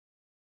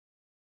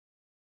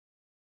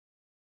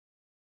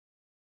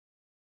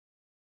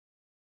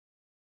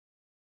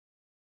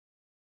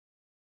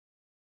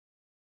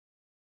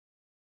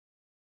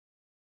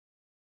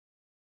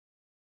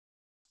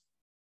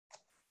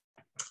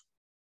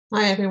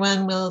Hi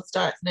everyone, we'll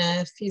start in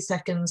a few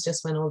seconds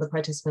just when all the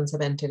participants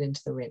have entered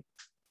into the room.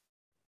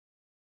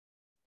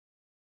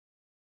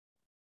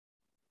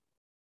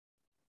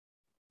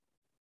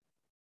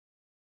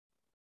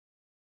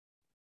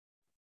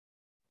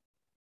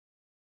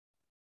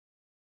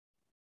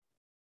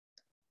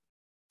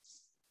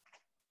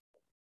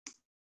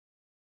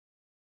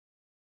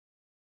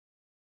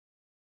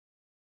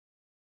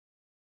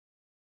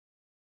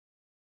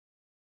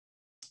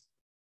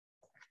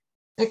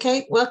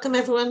 Okay, welcome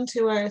everyone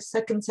to our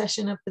second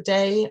session of the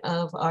day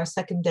of our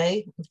second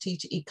day of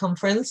Teach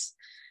E-Conference.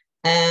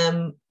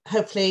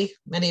 Hopefully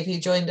many of you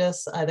joined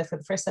us either for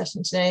the first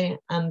session today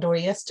and or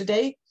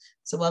yesterday.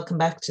 So welcome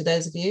back to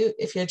those of you.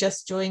 If you're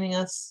just joining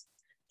us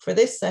for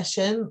this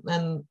session,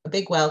 then a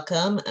big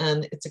welcome,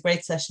 and it's a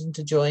great session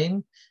to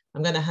join.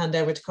 I'm going to hand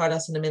over to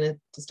Carlos in a minute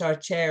to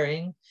start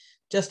chairing.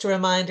 Just a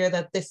reminder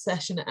that this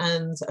session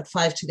ends at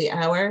 5 to the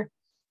hour.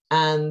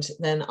 And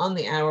then on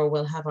the hour,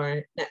 we'll have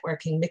our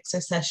networking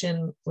mixer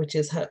session, which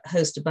is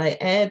hosted by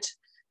Ed.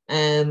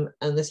 And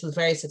this was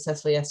very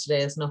successful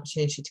yesterday as an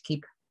opportunity to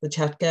keep the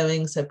chat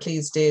going. So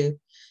please do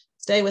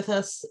stay with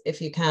us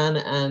if you can.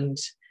 And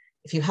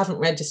if you haven't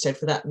registered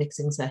for that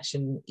mixing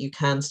session, you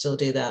can still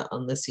do that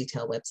on the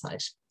CTEL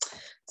website.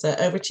 So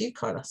over to you,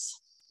 Carlos.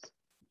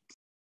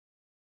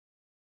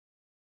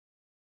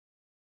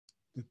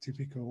 The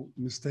typical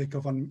mistake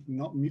of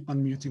not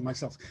unmuting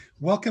myself.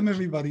 Welcome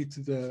everybody to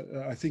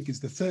the, I think it's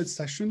the third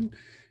session,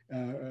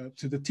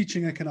 to the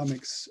Teaching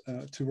Economics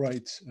to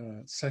Write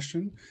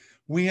session.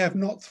 We have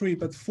not 3,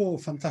 but 4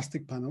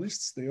 fantastic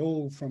panelists. They're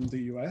all from the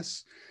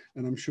US,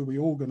 and I'm sure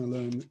we're all gonna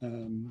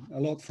learn a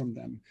lot from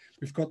them.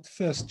 We've got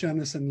first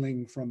Janice and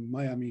Ling from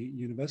Miami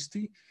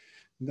University,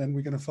 and then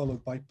we're gonna follow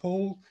by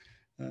Paul,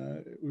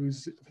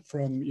 who's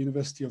from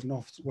University of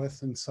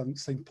Northwestern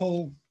St.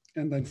 Paul,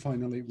 and then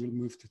finally, we'll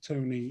move to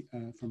Tony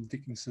from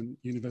Dickinson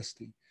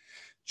University.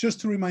 Just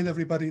to remind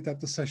everybody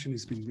that the session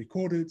is being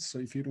recorded. So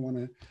if you don't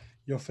want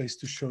your face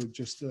to show,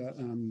 just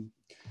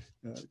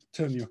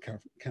turn your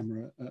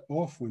camera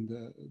off when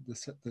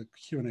the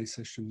Q&A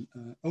session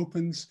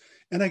opens.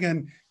 And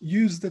again,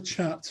 use the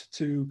chat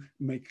to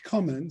make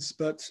comments,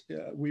 but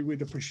we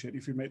would appreciate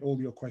if you made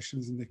all your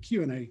questions in the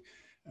Q&A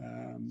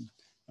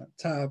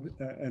tab,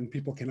 and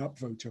people can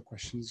upvote your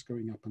questions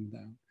going up and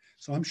down.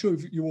 So I'm sure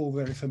you're all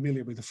very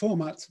familiar with the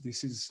format.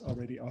 This is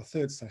already our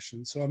third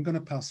session. So I'm going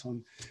to pass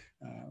on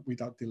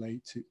without delay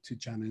to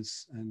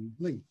Janice and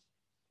Ling.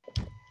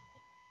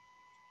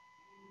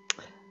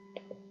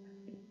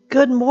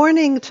 Good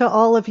morning to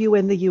all of you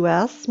in the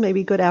US,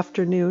 maybe good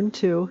afternoon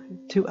to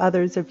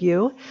others of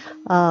you.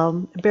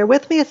 Bear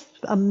with me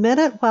a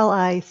minute while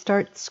I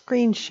start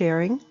screen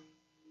sharing.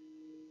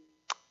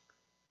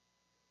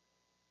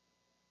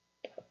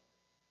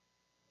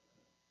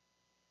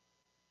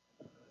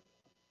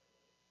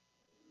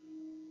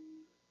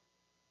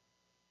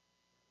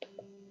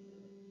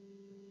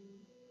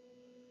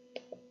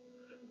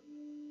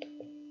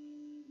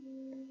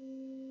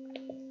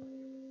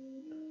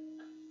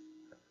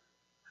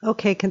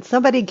 Okay, can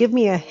somebody give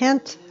me a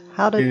hint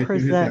how to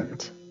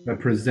present? That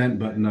present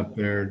button up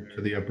there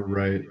to the upper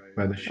right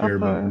by the share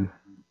button.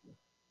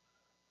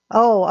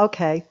 Oh,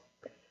 okay.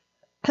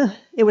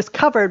 It was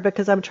covered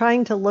because I'm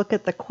trying to look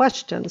at the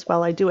questions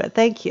while I do it.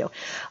 Thank you.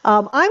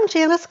 I'm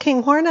Janice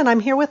Kinghorn, and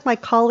I'm here with my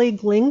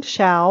colleague Ling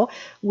Shao.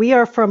 We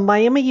are from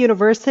Miami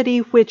University,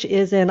 which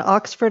is in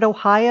Oxford,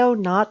 Ohio,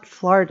 not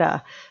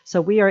Florida. So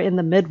we are in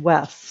the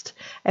Midwest.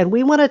 And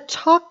we want to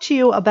talk to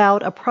you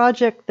about a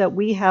project that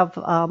we have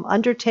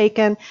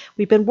undertaken.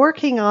 We've been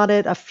working on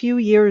it a few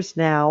years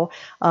now,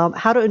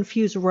 how to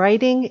infuse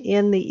writing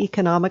in the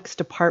economics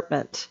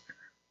department.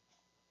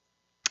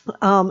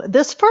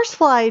 This first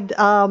slide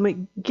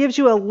gives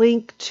you a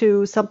link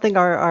to something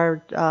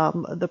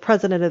the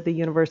president of the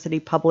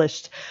university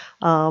published,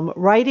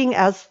 Writing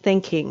as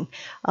Thinking.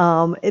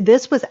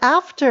 This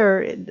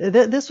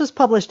was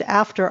published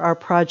after our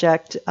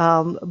project,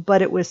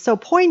 but it was so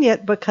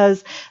poignant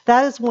because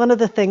that is one of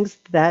the things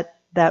that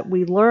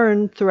we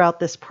learned throughout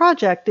this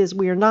project is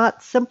we are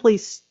not simply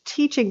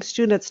teaching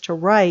students to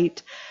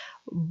write,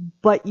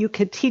 but you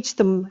could teach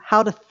them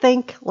how to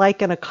think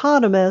like an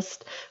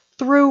economist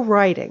through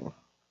writing.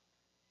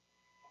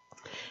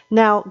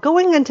 Now,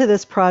 going into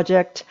this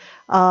project,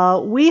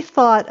 we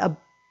thought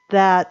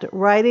that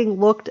writing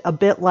looked a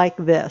bit like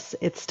this.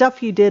 It's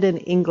stuff you did in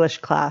English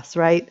class,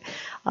 right?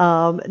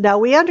 Now,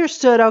 we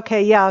understood,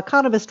 okay, yeah,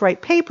 economists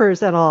write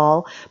papers and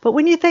all, but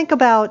when you think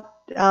about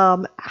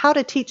how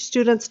to teach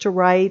students to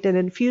write and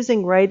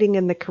infusing writing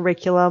in the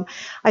curriculum,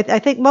 I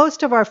think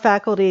most of our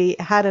faculty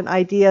had an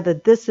idea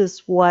that this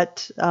is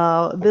what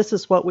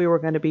we were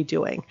going to be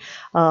doing.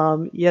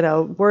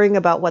 Worrying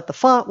about what the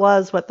font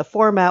was, what the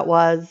format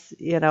was,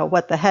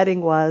 what the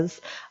heading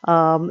was,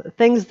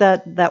 things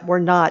that were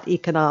not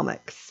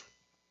economics.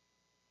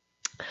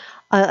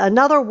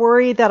 Another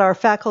worry that our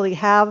faculty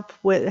had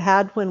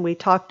when we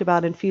talked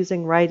about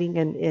infusing writing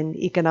in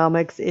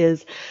economics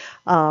is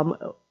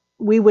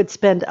we would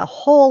spend a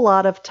whole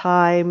lot of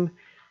time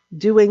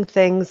doing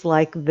things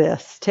like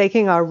this,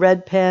 taking our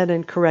red pen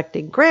and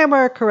correcting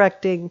grammar,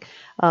 correcting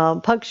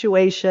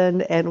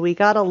punctuation, and we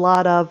got a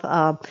lot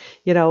of,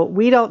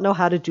 we don't know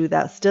how to do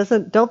this.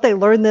 Don't they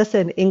learn this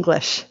in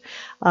English?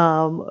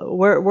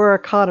 We're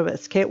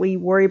economists. Can't we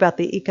worry about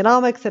the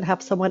economics and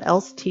have someone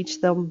else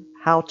teach them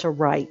how to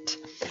write?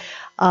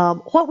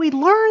 What we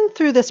learned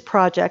through this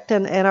project,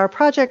 and our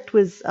project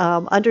was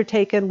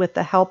undertaken with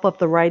the help of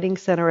the Writing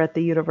Center at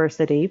the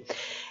university,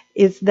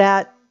 is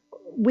that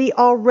we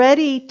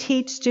already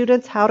teach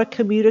students how to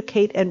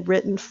communicate in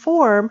written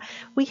form.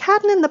 We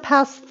hadn't in the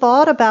past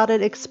thought about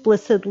it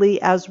explicitly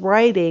as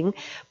writing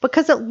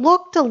because it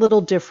looked a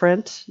little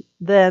different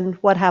than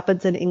what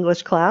happens in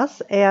English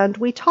class, and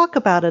we talk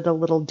about it a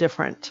little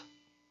different.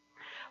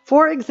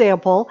 For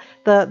example,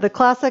 the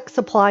classic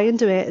supply and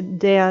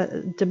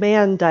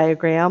demand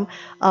diagram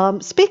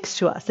speaks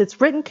to us. It's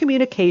written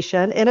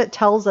communication, and it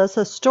tells us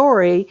a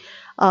story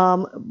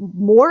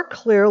more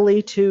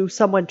clearly to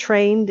someone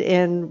trained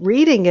in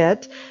reading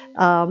it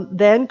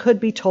than could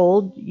be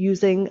told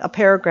using a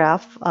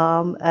paragraph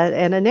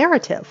and a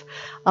narrative.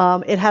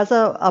 It has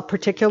a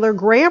particular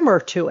grammar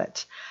to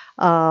it.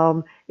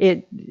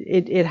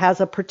 It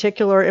has a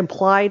particular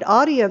implied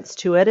audience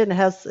to it, and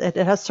it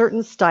has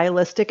certain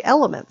stylistic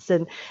elements.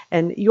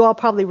 And you all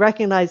probably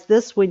recognize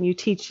this when you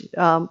teach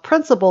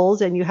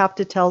principles, and you have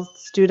to tell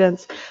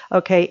students,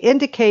 okay,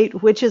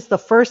 indicate which is the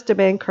first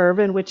demand curve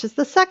and which is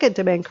the second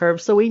demand curve,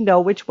 so we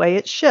know which way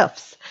it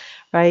shifts.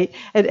 Right?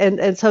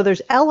 And so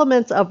there's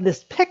elements of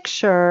this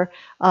picture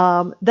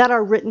that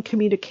are written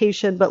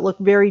communication but look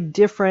very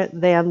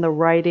different than the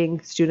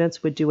writing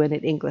students would do in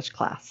an English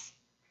class.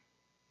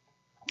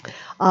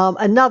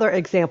 Another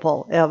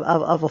example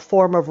of a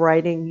form of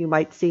writing you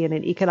might see in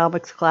an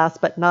economics class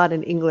but not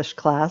an English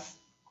class.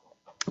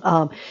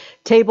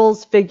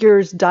 Tables,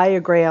 figures,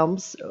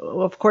 diagrams,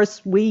 of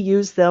course, we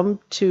use them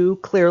to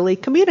clearly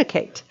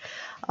communicate.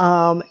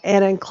 And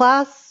in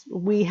class,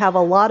 we have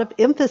a lot of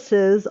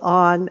emphasis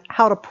on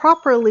how to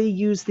properly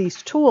use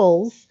these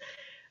tools.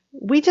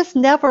 We just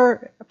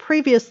never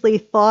previously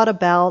thought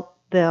about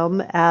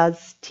them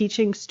as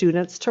teaching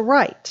students to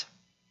write.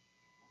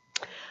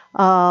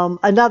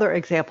 Another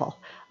example.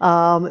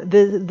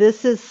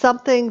 This is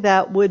something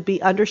that would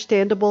be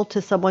understandable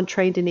to someone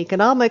trained in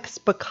economics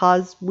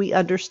because we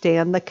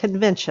understand the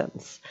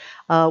conventions.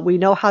 We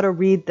know how to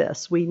read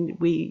this.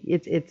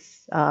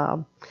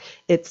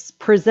 It's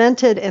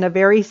presented in a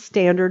very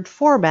standard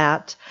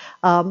format.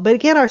 But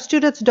again, our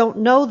students don't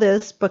know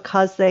this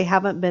because they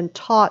haven't been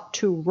taught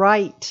to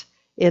write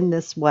in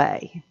this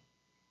way.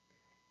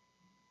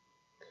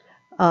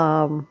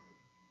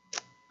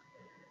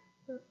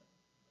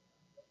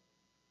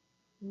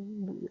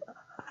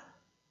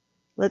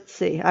 Let's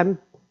see.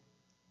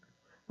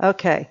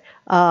 Okay.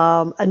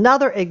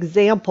 Another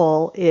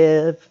example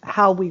of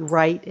how we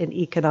write in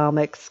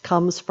economics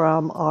comes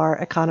from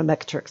our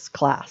econometrics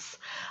class.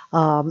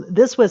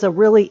 This was a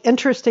really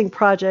interesting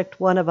project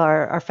one of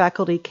our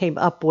faculty came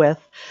up with,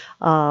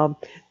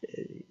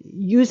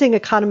 using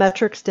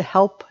econometrics to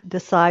help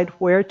decide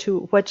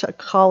which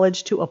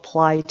college to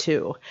apply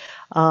to.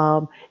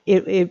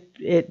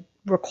 It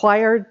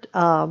required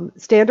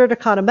standard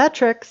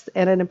econometrics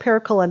and an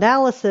empirical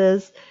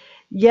analysis,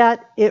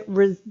 yet it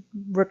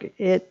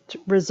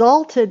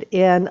resulted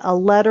in a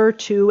letter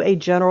to a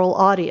general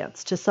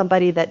audience, to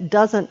somebody that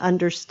doesn't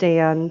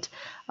understand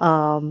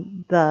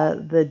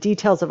the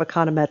details of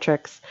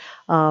econometrics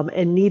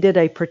and needed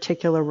a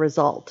particular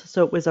result.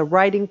 So it was a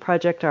writing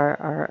project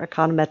our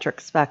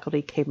econometrics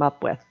faculty came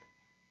up with.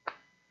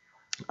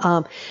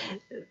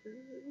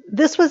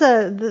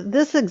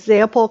 This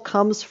example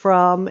comes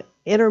from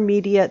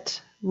intermediate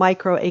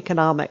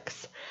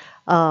microeconomics.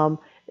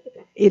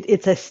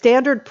 It's a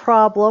standard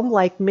problem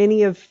like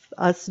many of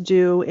us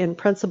do in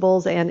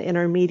principles and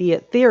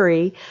intermediate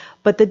theory,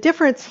 but the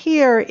difference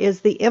here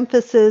is the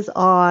emphasis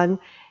on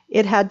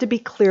it had to be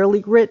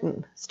clearly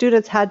written.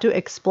 Students had to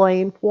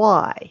explain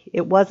why.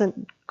 It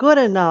wasn't good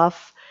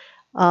enough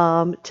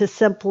to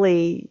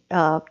simply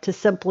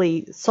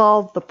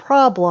solve the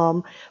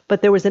problem,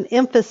 but there was an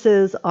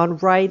emphasis on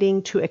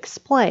writing to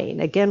explain.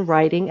 Again,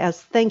 writing as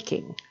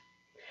thinking.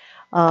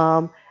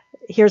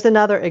 Here's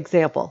another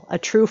example. A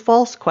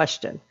true-false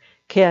question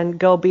can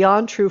go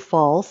beyond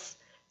true-false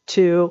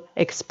to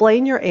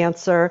explain your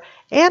answer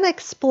and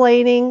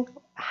explaining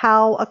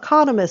how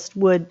economists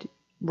would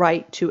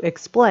write to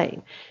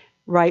explain.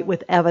 Write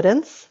with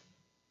evidence,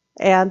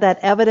 and that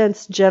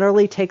evidence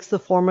generally takes the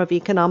form of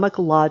economic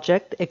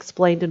logic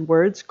explained in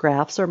words,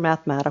 graphs, or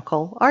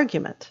mathematical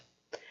argument.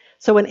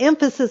 So an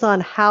emphasis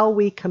on how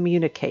we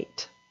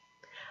communicate.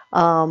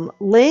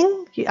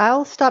 Ling,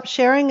 I'll stop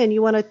sharing and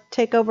you want to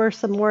take over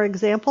some more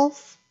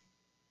examples?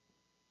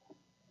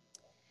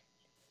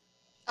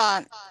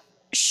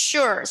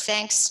 Sure,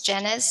 thanks,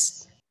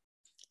 Janice.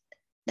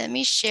 Let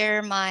me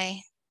share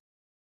my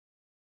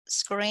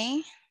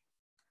screen.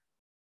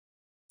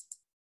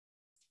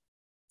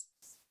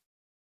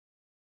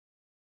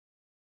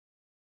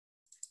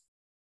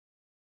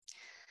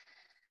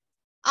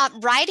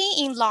 Writing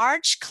in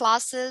large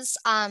classes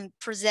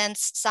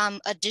presents some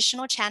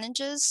additional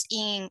challenges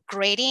in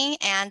grading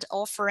and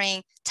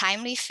offering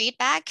timely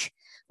feedback.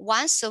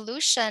 One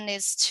solution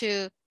is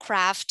to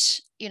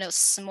craft,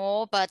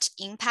 small but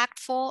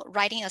impactful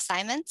writing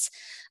assignments.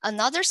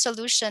 Another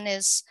solution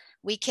is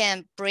we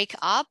can break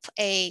up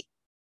a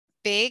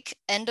big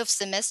end of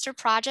semester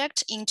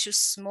project into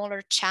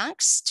smaller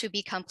chunks to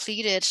be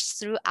completed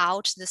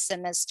throughout the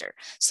semester.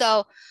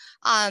 So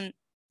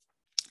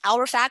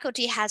our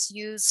faculty has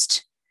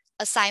used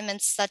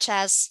assignments such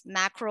as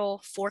macro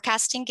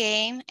forecasting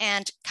game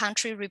and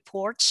country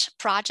report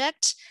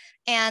project,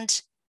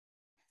 and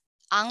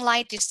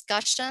online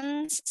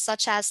discussions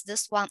such as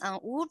this one on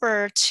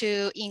Uber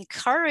to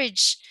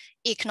encourage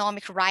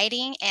economic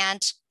writing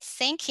and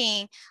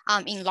thinking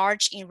in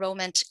large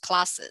enrollment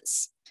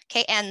classes.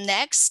 Okay, and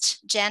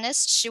next,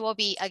 Janice, she will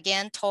be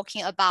again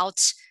talking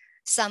about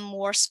some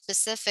more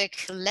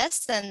specific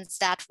lessons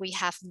that we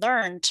have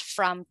learned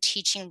from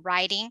teaching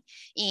writing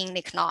in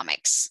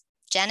economics.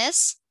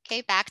 Janice,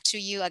 okay, back to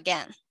you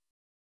again.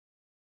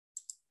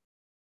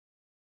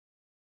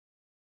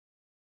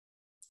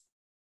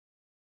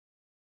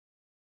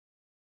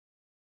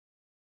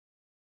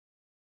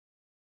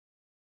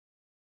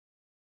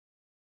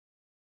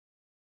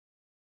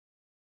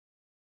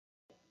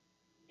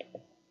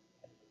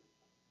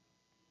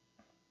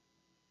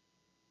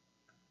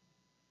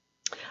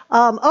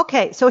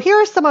 Okay, so here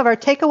are some of our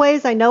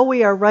takeaways. I know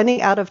we are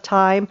running out of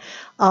time.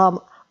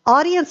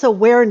 Audience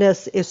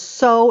awareness is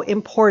so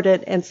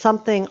important and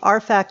something our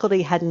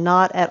faculty had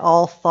not at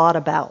all thought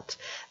about.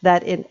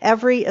 That in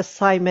every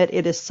assignment,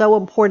 it is so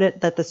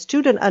important that the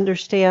student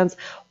understands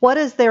what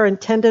is their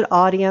intended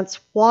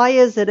audience, why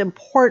is it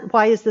important,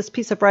 why is this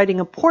piece of writing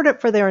important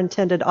for their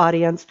intended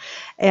audience,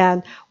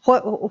 and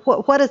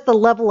what is the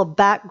level of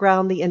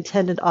background the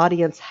intended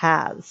audience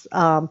has,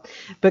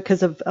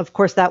 because of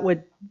course that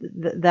would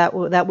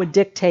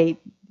dictate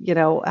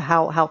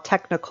how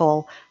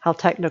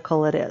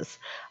technical it is.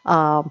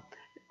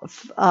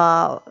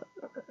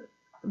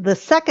 The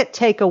second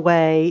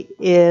takeaway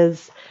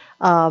is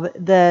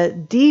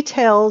the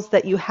details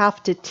that you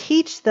have to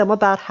teach them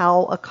about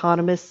how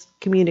economists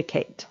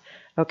communicate.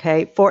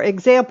 Okay, for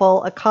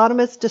example,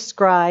 economists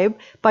describe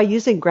by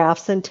using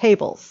graphs and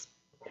tables.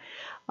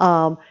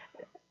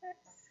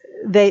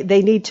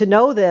 They need to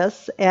know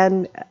this,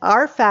 and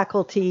our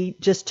faculty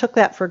just took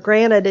that for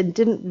granted and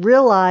didn't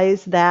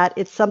realize that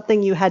it's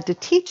something you had to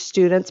teach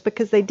students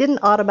because they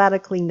didn't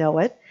automatically know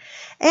it.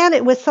 And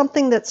it was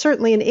something that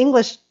certainly an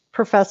English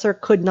professor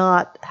could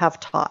not have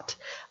taught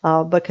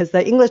because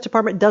the English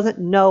department doesn't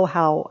know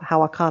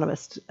how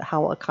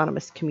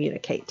economists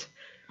communicate.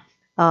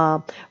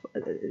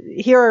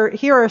 Here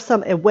are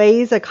some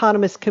ways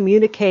economists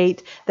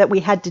communicate that we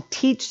had to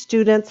teach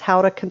students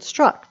how to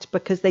construct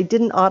because they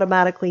didn't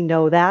automatically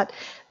know that.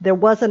 There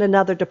wasn't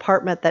another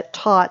department that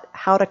taught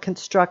how to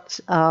construct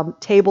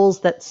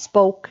tables that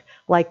spoke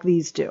like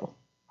these do.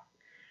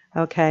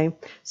 Okay,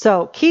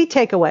 so key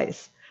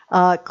takeaways.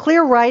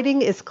 Clear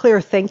writing is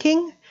clear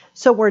thinking.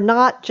 So we're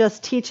not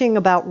just teaching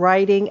about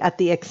writing at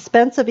the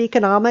expense of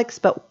economics,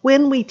 but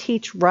when we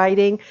teach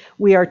writing,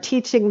 we are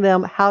teaching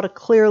them how to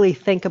clearly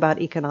think about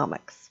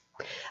economics.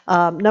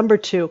 Number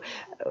two,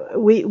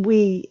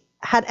 we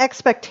had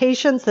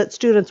expectations that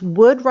students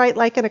would write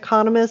like an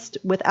economist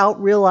without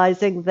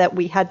realizing that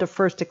we had to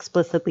first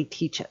explicitly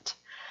teach it.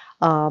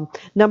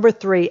 Number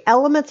three,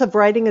 elements of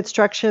writing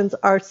instructions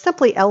are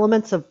simply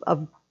elements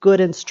of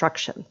good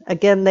instruction.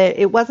 Again,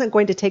 it wasn't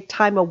going to take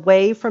time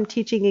away from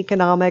teaching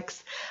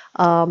economics.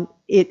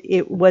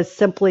 It was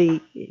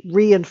simply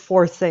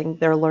reinforcing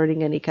their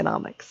learning in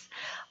economics.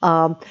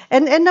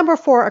 And number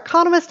four,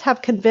 economists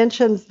have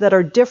conventions that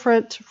are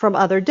different from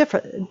other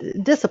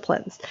different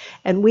disciplines.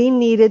 And we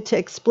needed to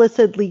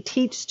explicitly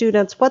teach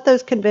students what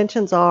those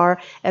conventions are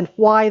and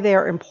why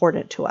they're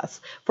important to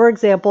us. For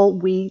example,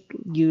 we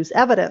use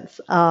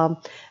evidence. And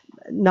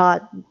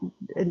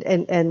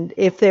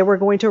if they were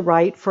going to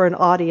write for an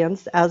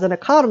audience as an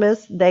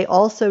economist, they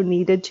also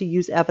needed to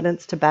use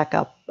evidence to back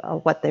up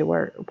what they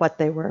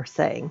were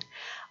saying.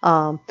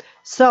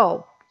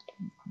 So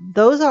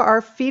those are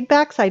our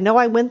feedbacks. I know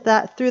I went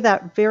through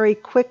that very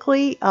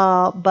quickly,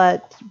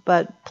 but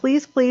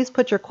please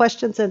put your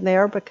questions in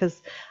there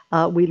because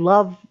we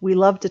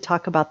love to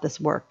talk about this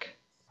work.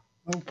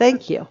 Okay.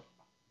 Thank you.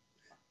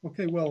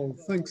 Okay, well,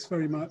 thanks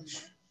very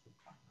much.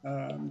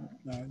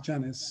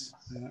 Janice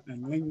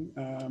and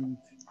Ling.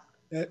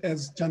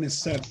 As Janice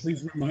said,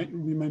 please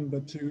remember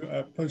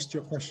to post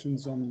your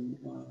questions on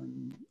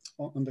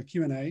the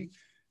Q&A.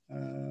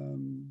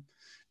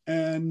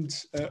 And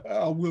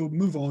I will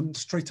move on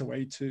straight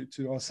away to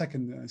our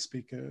second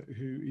speaker,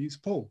 who is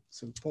Paul.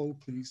 So Paul,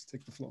 please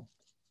take the floor.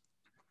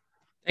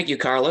 Thank you,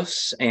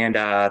 Carlos, and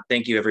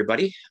thank you,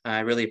 everybody. I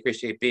really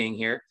appreciate being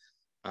here.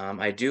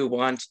 I do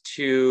want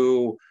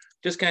to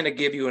just kind of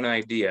give you an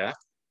idea.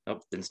 Oh,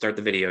 didn't start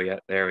the video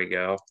yet. There we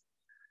go.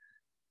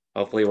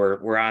 Hopefully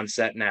we're on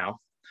set now.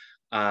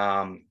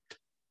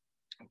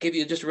 Give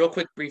you just a real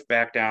quick brief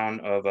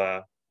background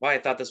of why I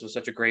thought this was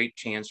such a great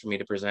chance for me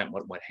to present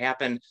what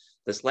happened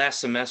this last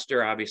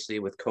semester, obviously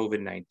with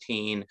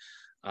COVID-19,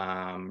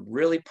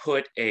 really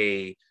put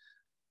a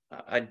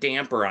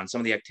damper on some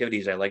of the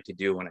activities I like to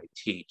do when I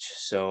teach.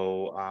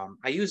 So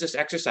I use this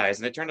exercise,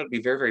 and it turned out to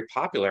be very, very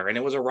popular, and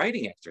it was a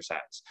writing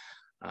exercise.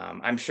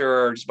 I'm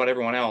sure just about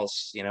everyone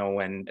else, you know,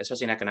 when,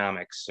 especially in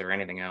economics or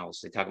anything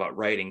else, they talk about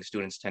writing,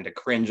 students tend to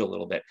cringe a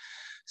little bit.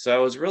 So I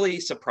was really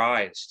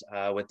surprised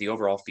with the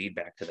overall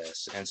feedback to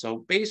this. And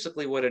so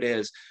basically what it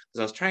is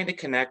I was trying to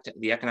connect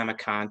the economic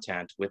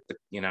content with the,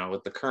 you know,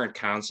 with the current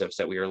concepts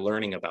that we are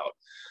learning about.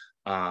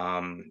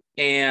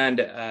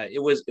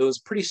 It was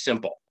pretty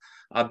simple.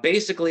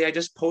 Basically, I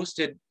just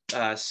posted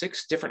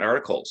 6 different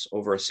articles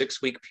over a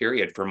 6-week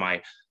period for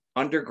my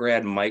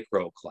undergrad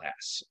micro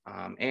class.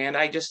 And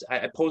I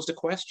posed a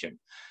question.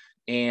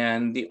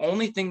 And the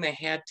only thing they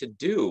had to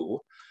do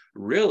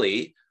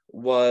really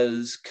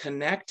was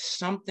connect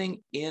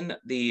something in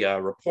the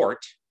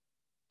report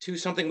to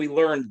something we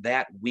learned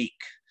that week.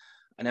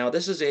 Now,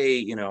 this is a,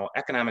 you know,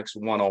 economics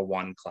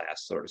 101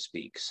 class, so to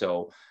speak.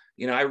 So,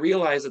 you know, I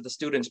realized that the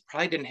students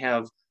probably didn't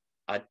have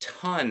a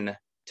ton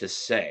to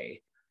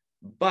say,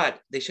 but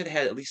they should have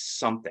had at least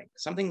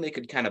something they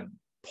could kind of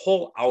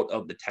pull out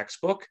of the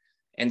textbook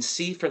and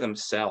see for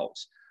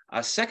themselves.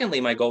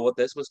 Secondly, my goal with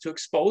this was to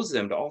expose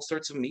them to all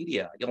sorts of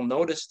media. You'll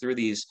notice through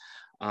these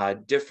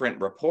different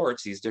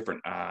reports, these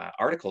different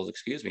articles,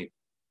 excuse me,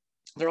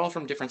 they're all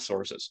from different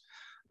sources.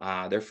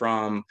 They're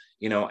from,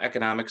 you know,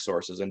 economic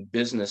sources and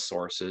business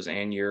sources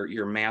and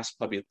your mass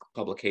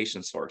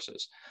publication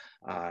sources.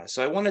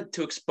 So I wanted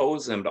to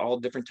expose them to all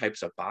different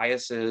types of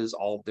biases,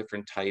 all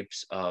different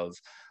types of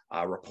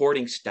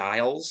reporting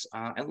styles,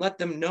 and let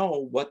them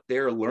know what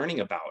they're learning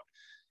about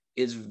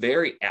is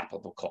very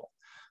applicable.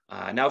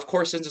 Now, of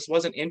course, since this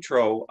was an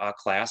intro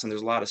class and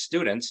there's a lot of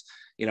students,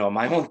 you know,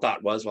 my own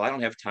thought was, well, I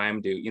don't have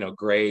time to, you know,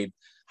 grade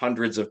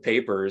hundreds of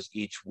papers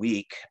each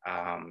week.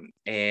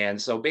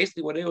 And so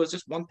basically what it was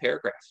just one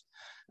paragraph,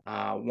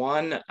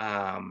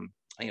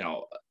 you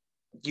know,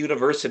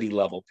 university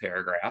level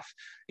paragraph,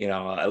 you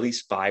know, at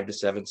least 5 to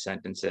 7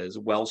 sentences,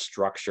 well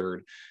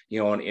structured,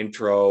 you know, an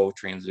intro,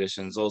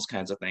 transitions, those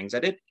kinds of things. I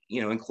did,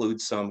 you know, include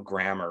some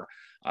grammar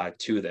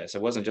to this.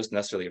 It wasn't just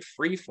necessarily a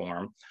free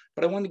form,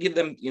 but I wanted to give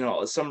them, you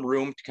know, some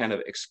room to kind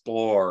of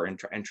explore and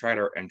try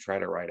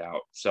to write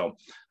out. So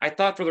I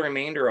thought for the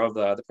remainder of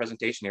the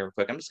presentation here real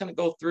quick, I'm just going to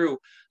go through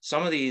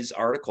some of these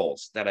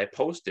articles that I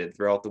posted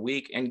throughout the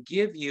week and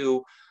give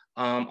you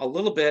a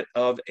little bit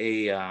of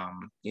a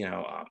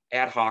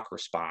ad hoc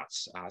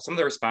response. Some of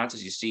the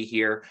responses you see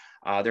here,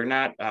 they're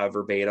not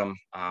verbatim.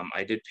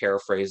 I did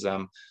paraphrase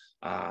them.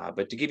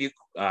 But to give you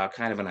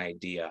kind of an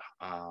idea.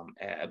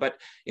 But,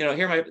 you know,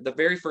 here the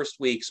very first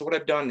week, so what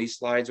I've done, these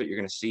slides, what you're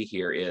going to see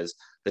here is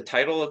the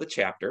title of the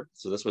chapter.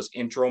 So this was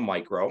Intro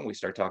Micro. We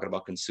start talking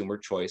about consumer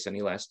choice and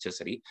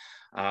elasticity.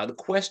 The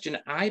question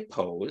I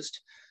posed,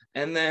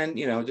 and then,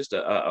 you know, just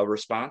a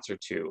response or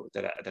two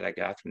that I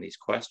got from these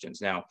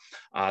questions. Now,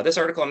 this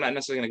article, I'm not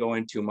necessarily going to go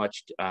into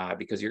much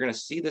because you're going to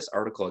see this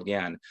article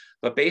again.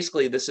 But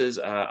basically, this is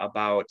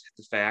about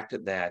the fact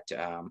that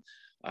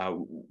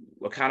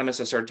economists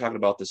have started talking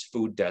about this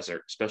food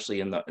desert, especially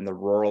in the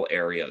rural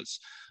areas,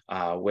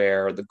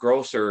 where the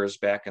grocers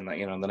back in the,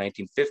 you know, in the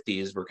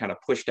 1950s were kind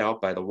of pushed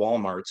out by the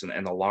Walmarts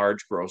and the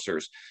large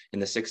grocers in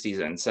the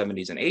 60s and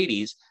 70s and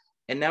 80s.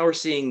 And now we're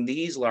seeing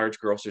these large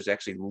grocers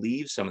actually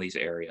leave some of these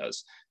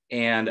areas.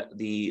 And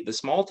the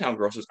small town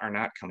grocers are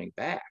not coming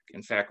back.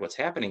 In fact, what's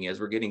happening is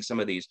we're getting some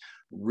of these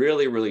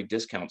really, really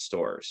discount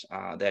stores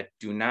that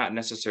do not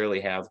necessarily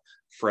have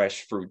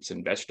fresh fruits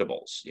and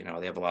vegetables. You know,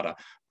 they have a lot of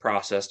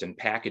processed and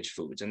packaged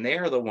foods, and they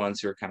are the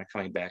ones who are kind of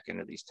coming back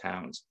into these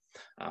towns.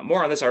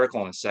 More on this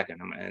article in a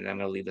second, and I'm going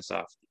to leave this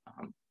off.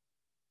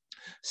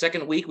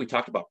 Second week, we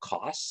talked about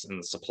costs and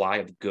the supply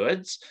of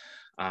goods.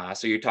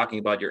 So you're talking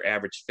about your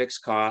average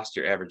fixed cost,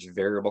 your average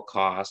variable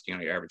cost, you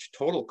know, your average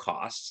total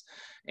costs.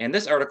 And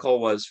this article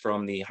was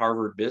from the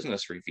Harvard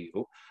Business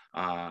Review.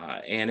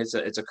 And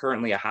it's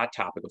currently a hot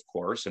topic, of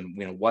course. And,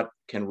 you know, what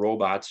can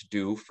robots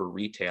do for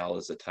retail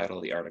is the title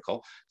of the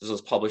article. This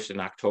was published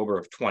in October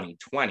of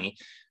 2020.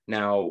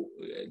 Now,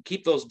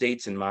 keep those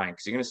dates in mind,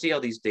 because you're going to see how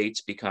these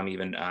dates become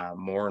even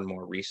more and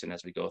more recent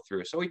as we go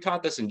through. So we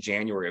taught this in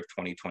January of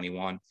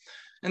 2021.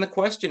 And the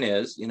question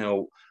is, you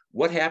know,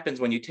 what happens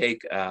when you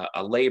take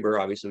a labor,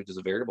 obviously, which is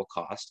a variable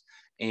cost,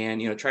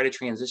 and, you know, try to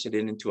transition it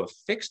into a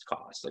fixed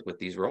cost, like with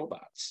these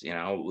robots? You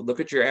know, look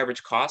at your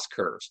average cost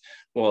curves.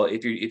 Well,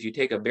 if you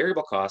take a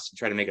variable cost and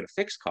try to make it a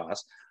fixed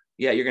cost,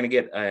 yeah, you're going to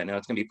get, you know,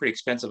 it's going to be pretty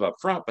expensive up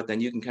front, but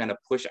then you can kind of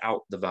push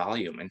out the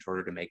volume in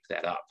order to make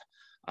that up.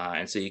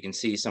 And so you can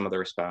see some of the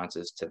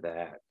responses to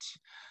that.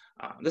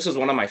 This is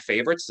one of my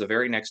favorites. The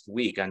very next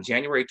week, on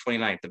January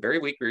 29th, the very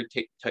week we were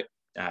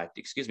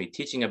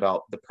teaching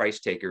about the price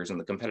takers and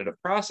the competitive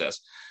process,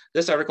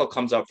 this article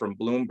comes up from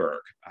Bloomberg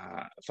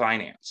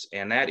Finance,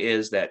 and that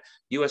is that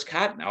U.S.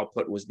 cotton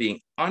output was being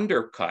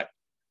undercut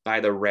by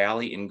the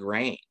rally in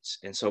grains.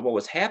 And so what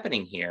was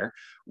happening here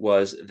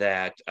was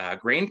that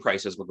grain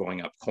prices were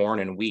going up, corn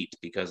and wheat,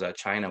 because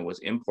China was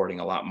importing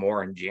a lot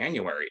more in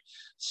January.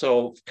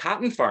 So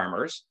cotton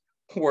farmers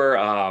were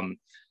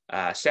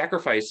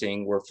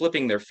were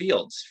flipping their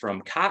fields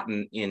from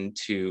cotton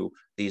into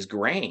these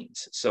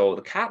grains. So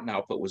the cotton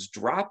output was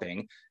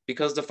dropping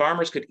because the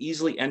farmers could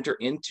easily enter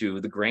into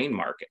the grain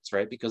markets,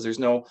 right? Because there's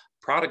no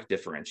product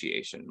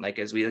differentiation. Like,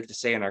 as we like to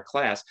say in our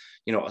class,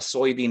 a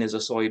soybean is a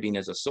soybean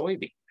is a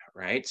soybean,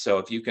 right? So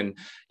if you can,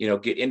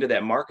 get into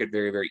that market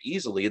very, very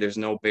easily, there's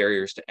no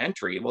barriers to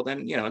entry. Well,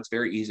 then, it's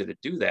very easy to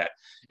do that.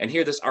 And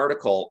here, this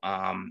article,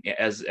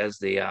 as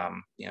the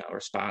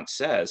response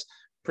says,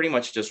 pretty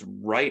much just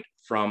right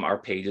from our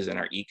pages in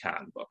our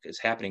econ book, is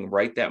happening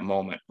right that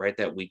moment, right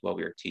that week while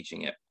we were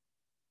teaching it.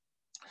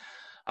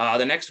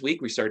 The next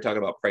week, we started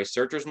talking about price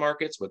searchers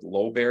markets with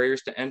low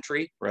barriers to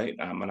entry, right?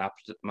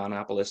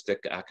 Monopolistic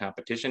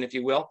competition, if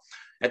you will.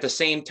 At the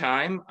same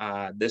time,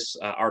 this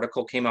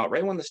article came out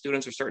right when the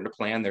students are starting to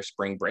plan their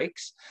spring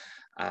breaks.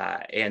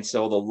 And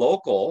so the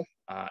local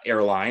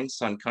airline,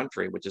 Sun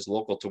Country, which is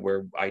local to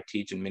where I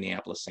teach in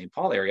Minneapolis, St.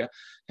 Paul area,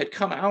 had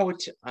come out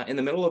in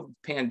the middle of the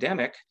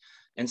pandemic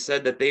and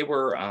said that they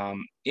were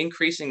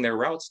increasing their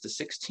routes to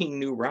 16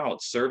 new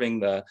routes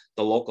serving the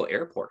local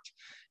airport.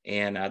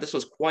 And this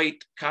was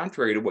quite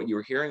contrary to what you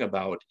were hearing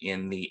about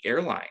in the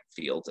airline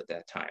fields at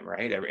that time,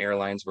 right?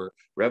 Airlines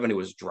revenue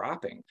was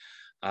dropping.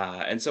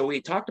 And so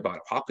we talked about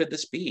it. How could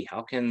this be?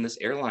 How can this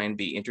airline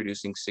be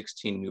introducing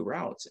 16 new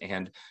routes?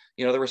 And,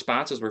 the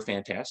responses were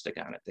fantastic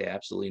on it. They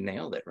absolutely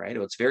nailed it, right?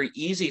 It's very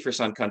easy for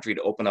Sun Country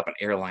to open up an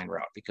airline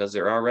route because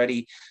they're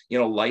already,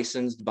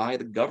 licensed by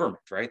the government,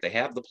 right? They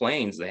have the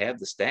planes, they have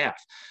the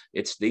staff.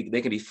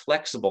 They can be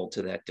flexible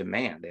to that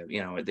demand.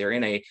 They're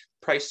in a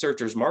price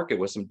searchers market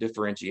with some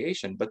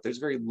differentiation, but there's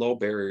very low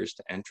barriers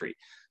to entry.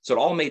 So it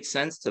all made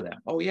sense to them.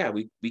 Oh yeah,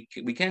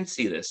 we can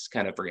see this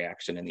kind of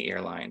reaction in the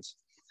airlines.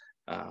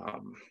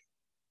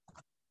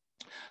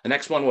 The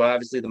next one was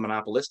obviously the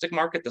monopolistic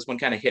market. This one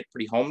kind of hit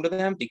pretty home to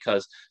them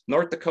because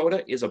North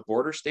Dakota is a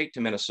border state to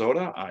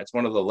Minnesota. It's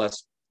one of the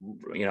less,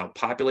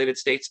 populated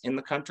states in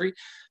the country,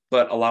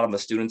 but a lot of the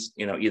students,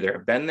 either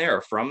have been there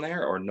or from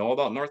there or know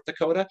about North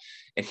Dakota.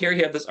 And here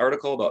you have this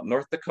article about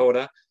North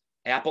Dakota,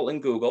 Apple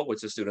and Google,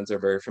 which the students are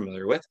very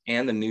familiar with,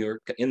 and in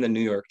the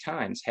New York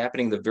Times,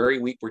 happening the very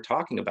week we're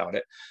talking about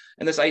it.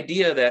 And this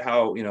idea that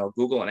how,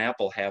 Google and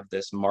Apple have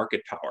this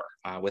market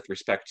power with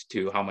respect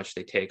to how much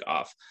they take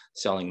off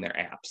selling their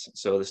apps.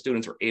 So the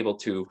students were able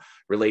to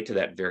relate to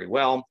that very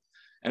well.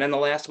 And then the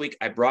last week,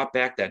 I brought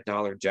back that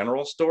Dollar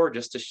General store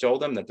just to show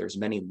them that there's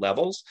many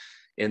levels.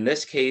 In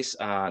this case,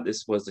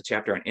 this was the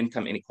chapter on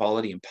income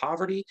inequality and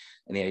poverty.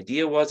 And the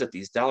idea was that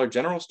these Dollar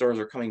General stores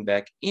are coming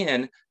back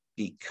in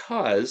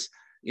because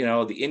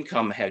the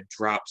income had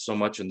dropped so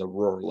much in the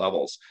rural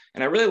levels.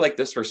 And I really like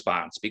this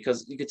response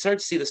because you could start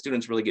to see the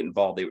students really get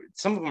involved.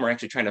 Some of them are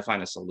actually trying to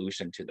find a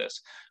solution to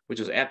this, which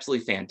is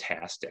absolutely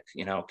fantastic.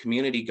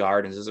 Community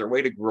gardens is there a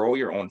way to grow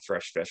your own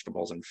fresh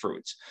vegetables and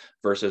fruits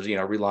versus,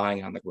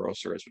 relying on the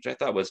grocers, which I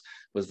thought was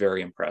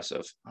very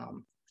impressive.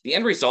 The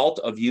end result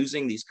of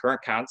using these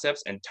current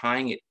concepts and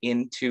tying it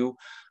into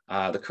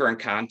the current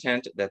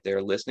content that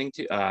they're listening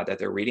to, that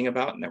they're reading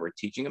about and that we're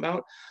teaching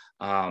about,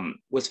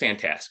 was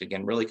fantastic.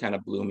 Again, really kind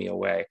of blew me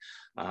away.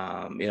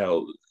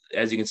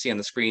 As you can see on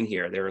the screen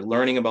here, they're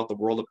learning about the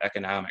world of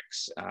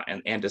economics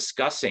and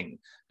discussing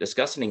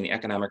the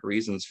economic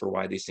reasons for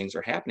why these things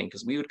are happening.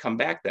 Because we would come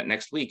back that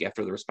next week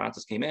after the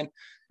responses came in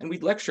and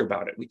we'd lecture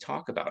about it. We'd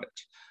talk about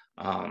it.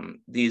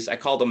 I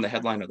call them the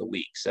headline of the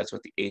weeks. That's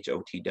what the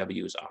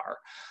HOTWs are.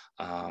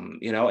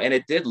 And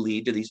it did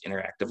lead to these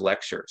interactive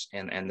lectures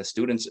and the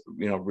students,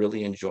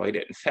 really enjoyed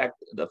it. In fact,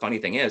 the funny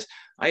thing is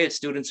I had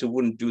students who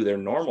wouldn't do their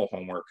normal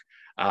homework,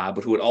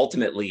 but who would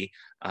ultimately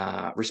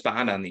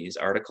respond on these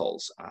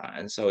articles.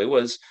 And so it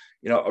was,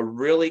 a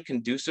really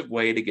conducive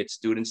way to get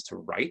students to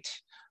write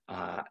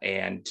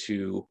and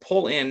to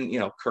pull in,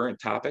 current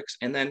topics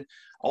and then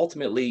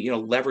ultimately,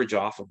 leverage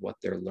off of what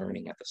they're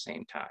learning at the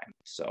same time.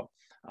 So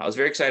I was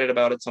very excited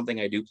about it, something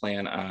I do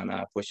plan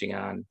on pushing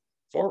on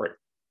forward.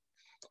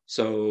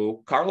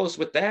 So Carlos,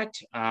 with that,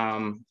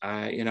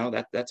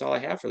 that's all I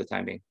have for the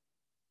time being.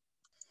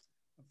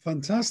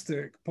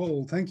 Fantastic,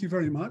 Paul. Thank you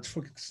very much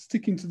for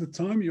sticking to the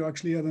time. You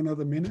actually had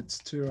another minute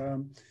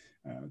to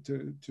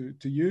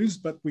use,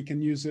 but we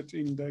can use it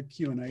in the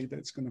Q&A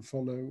that's going to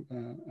follow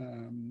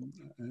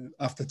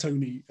after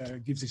Tony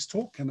gives his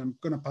talk, and I'm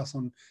going to pass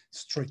on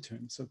straight to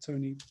him. So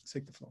Tony,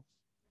 take the floor.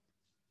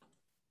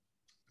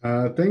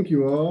 Thank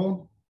you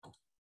all.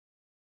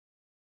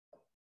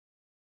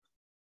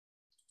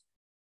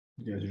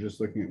 You guys are just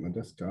looking at my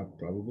desktop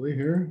probably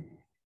here.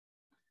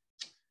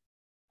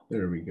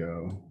 There we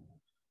go.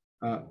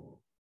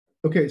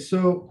 Okay,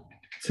 so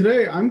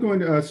today I'm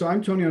going to, so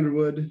I'm Tony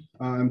Underwood.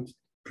 I'm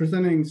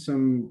presenting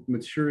some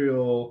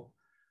material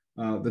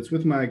that's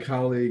with my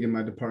colleague in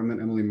my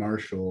department, Emily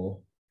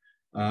Marshall,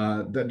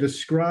 that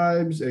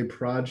describes a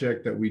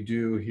project that we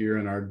do here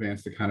in our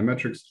advanced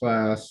econometrics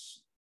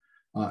class.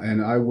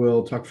 And I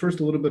will talk first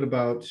a little bit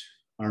about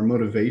our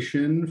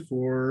motivation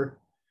for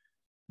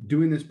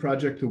doing this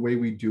project the way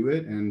we do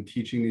it and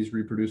teaching these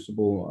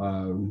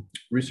reproducible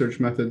research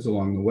methods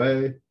along the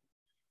way.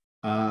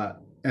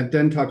 And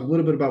then talk a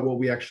little bit about what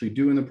we actually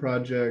do in the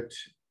project,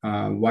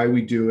 why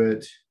we do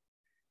it,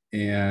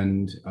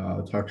 and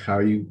talk how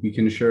we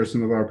can share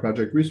some of our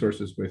project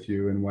resources with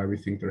you and why we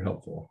think they're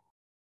helpful.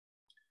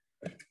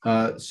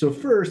 So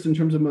first, in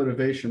terms of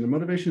motivation, the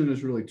motivation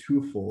is really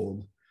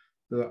twofold.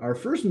 Our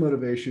first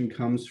motivation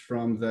comes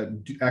from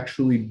that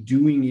actually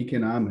doing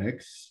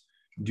economic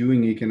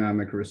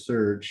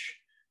research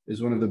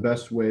is one of the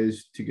best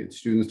ways to get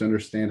students to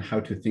understand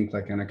how to think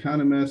like an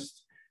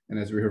economist. And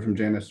as we heard from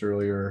Janice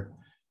earlier,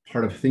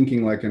 part of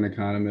thinking like an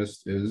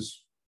economist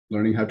is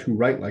learning how to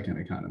write like an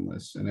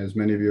economist. And as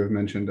many of you have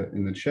mentioned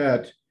in the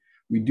chat,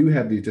 we do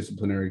have these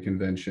disciplinary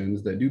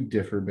conventions that do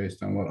differ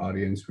based on what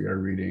audience we are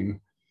reading,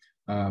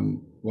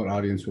 what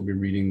audience will be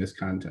reading this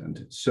content.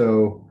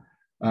 So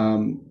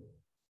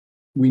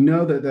we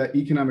know that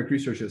economic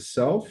research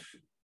itself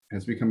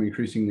has become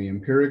increasingly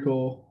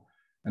empirical,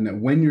 and that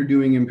when you're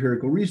doing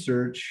empirical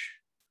research,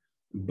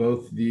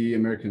 both the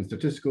American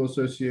Statistical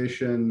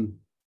Association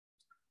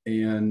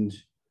and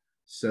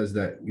says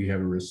that you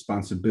have a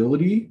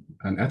responsibility,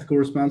 an ethical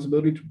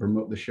responsibility to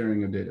promote the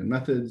sharing of data and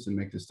methods and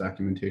make this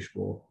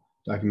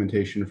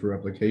documentation for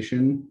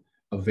replication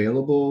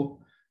available.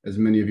 As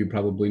many of you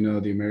probably know,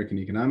 the American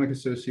Economic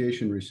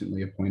Association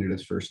recently appointed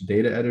its first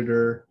data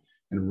editor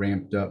and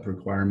ramped up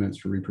requirements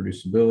for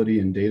reproducibility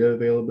and data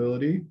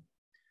availability.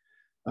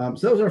 So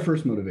that was our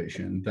first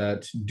motivation,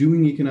 that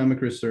doing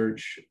economic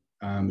research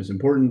is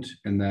important,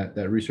 and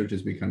that research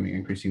is becoming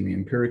increasingly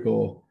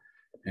empirical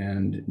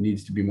and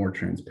needs to be more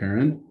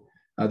transparent.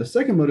 The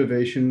second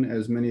motivation,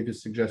 as many of you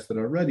suggested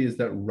already, is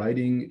that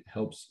writing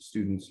helps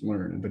students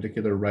learn, in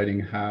particular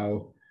writing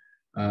how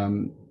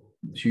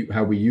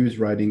we use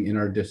writing in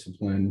our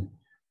discipline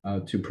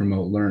to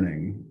promote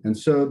learning. And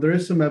so there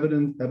is some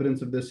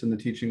evidence of this in the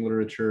teaching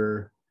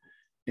literature.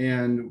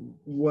 And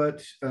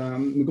what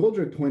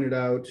McGoldrick pointed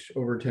out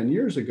over 10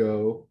 years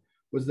ago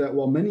was that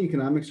while many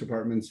economics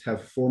departments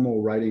have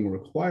formal writing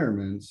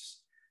requirements,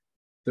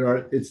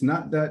 it's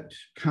not that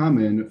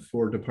common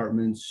for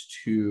departments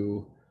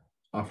to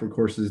offer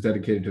courses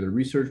dedicated to the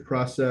research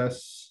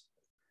process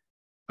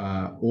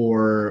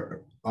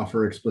or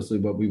offer explicitly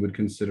what we would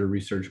consider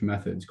research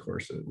methods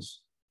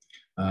courses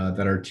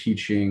that are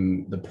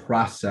teaching the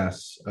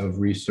process of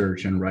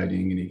research and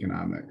writing in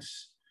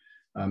economics.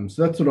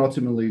 So that's what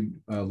ultimately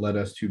led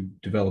us to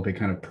develop a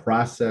kind of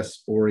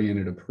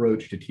process-oriented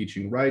approach to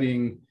teaching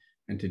writing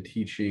and to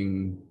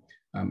teaching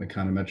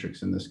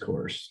econometrics in this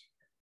course.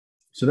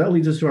 So that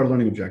leads us to our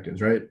learning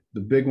objectives, right?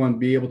 The big one,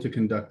 be able to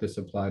conduct this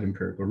applied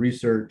empirical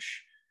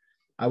research.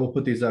 I will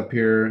put these up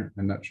here,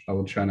 and I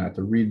will try not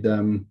to read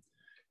them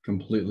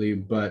completely,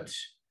 but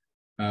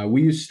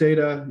we use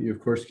Stata. You, of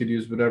course, could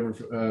use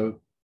whatever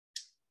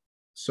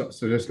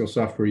statistical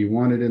software you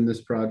wanted in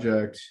this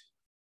project.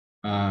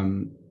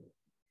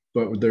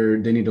 But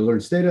they need to learn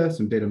Stata,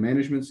 some data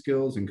management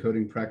skills and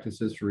coding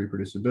practices for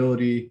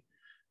reproducibility.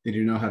 They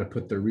do know how to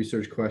put their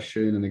research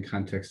question in the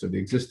context of the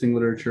existing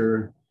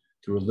literature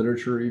through a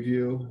literature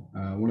review.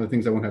 One of the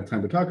things I won't have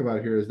time to talk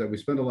about here is that we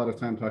spend a lot of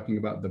time talking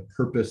about the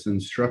purpose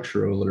and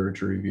structure of a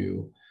literature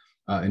review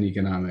in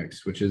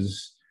economics, which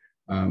is,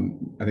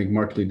 I think,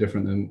 markedly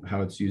different than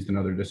how it's used in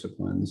other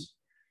disciplines.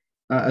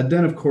 And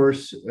then, of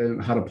course,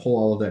 how to pull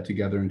all of that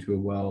together into a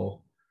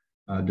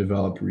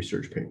well-developed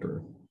research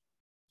paper.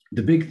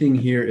 The big thing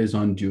here is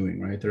on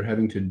doing, right? They're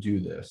having to do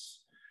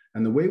this.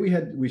 And the way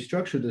we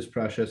structured this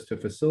process to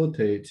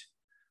facilitate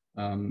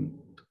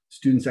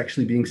students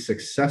actually being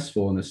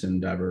successful in this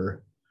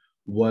endeavor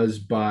was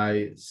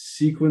by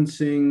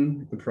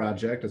sequencing the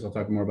project, as I'll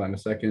talk more about in a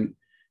second,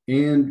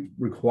 and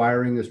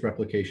requiring this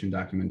replication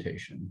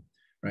documentation,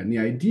 right? And the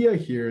idea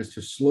here is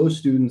to slow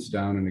students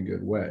down in a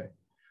good way.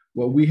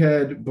 What we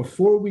had,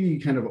 before we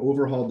kind of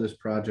overhauled this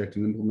project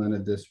and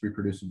implemented this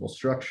reproducible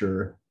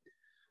structure,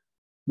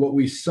 what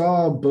we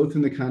saw both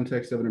in the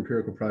context of an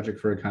empirical project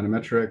for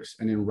econometrics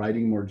and in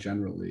writing more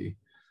generally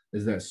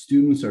is that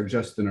students are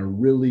just in a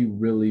really,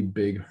 really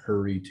big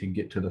hurry to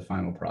get to the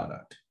final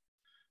product,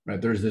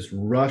 right? There's this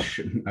rush,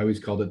 I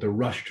always called it the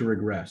rush to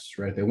regress,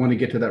 right? They want to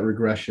get to that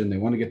regression, they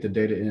want to get the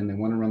data in, they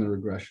want to run the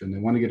regression, they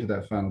want to get to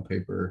that final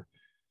paper,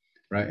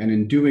 right? And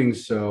in doing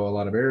so, a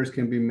lot of errors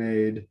can be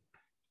made,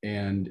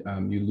 and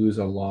you lose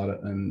a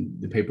lot,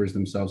 and the papers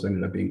themselves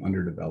ended up being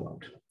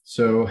underdeveloped.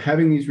 So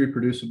having these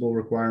reproducible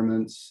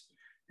requirements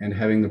and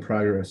having the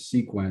progress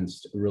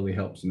sequenced really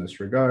helps in this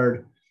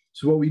regard.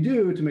 So what we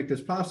do to make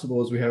this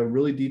possible is we have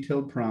really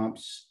detailed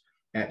prompts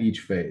at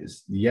each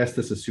phase. Yes,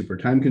 this is super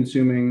time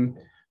consuming.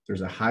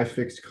 There's a high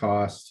fixed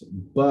cost,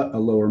 but a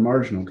lower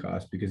marginal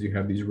cost because you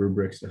have these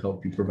rubrics to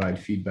help you provide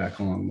feedback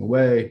along the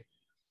way.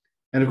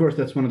 And of course,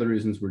 that's one of the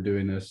reasons we're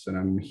doing this. And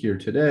I'm here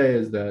today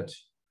is that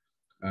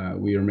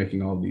we are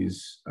making all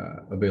these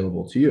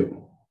available to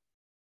you.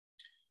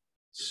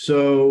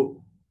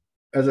 So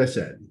as I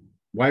said,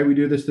 why we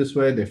do this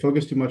way, they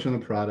focus too much on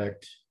the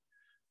product.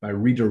 By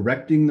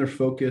redirecting their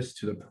focus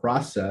to the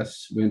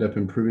process, we end up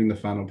improving the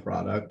final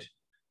product.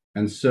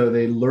 And so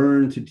they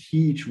learn to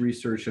teach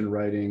research and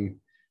writing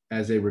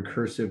as a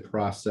recursive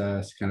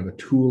process, kind of a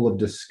tool of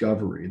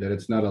discovery, that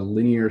it's not a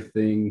linear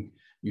thing.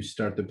 You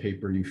start the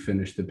paper, you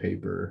finish the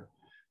paper.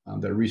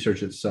 That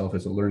research itself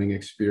is a learning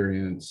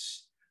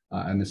experience.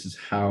 And this is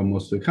how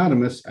most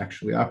economists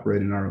actually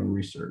operate in our own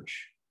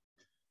research.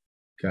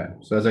 Okay,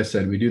 so as I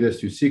said, we do this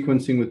through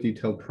sequencing with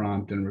detailed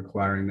prompt and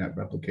requiring that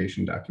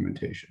replication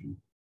documentation.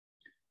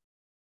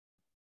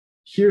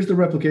 Here's the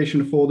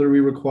replication folder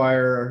we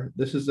require.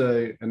 This is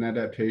an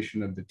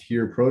adaptation of the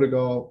TIER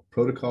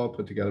protocol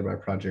put together by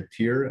Project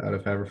TIER out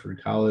of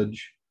Haverford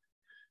College.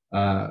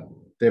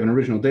 They have an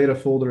original data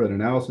folder, an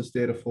analysis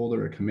data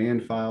folder, a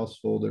command files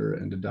folder,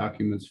 and a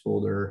documents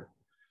folder.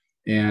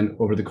 And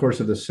over the course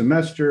of the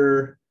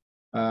semester,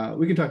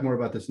 we can talk more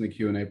about this in the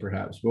Q&A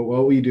perhaps, but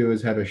what we do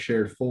is have a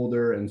shared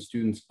folder and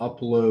students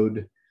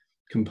upload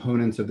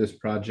components of this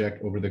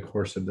project over the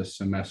course of the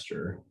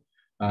semester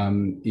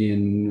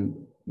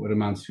in what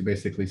amounts to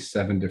basically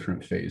 7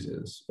 different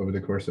phases over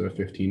the course of a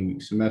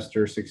 15-week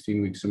semester,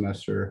 16-week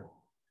semester.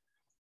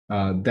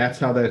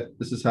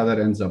 This is how that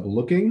ends up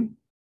looking.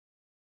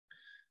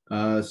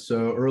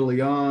 So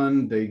early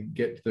on, they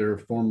get their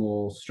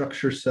formal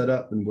structure set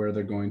up and where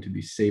they're going to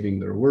be saving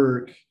their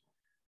work.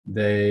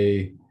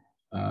 They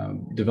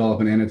develop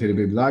an annotated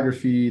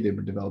bibliography, they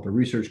develop a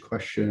research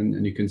question,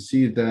 and you can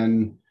see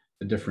then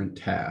the different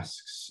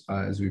tasks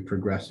as we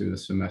progress through the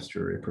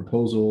semester: a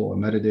proposal, a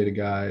metadata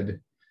guide,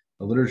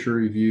 a literature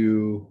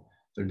review,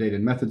 their data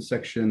and methods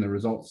section, the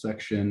results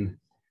section,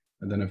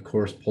 and then of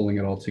course pulling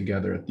it all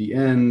together at the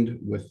end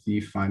with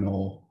the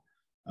final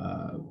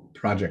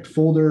project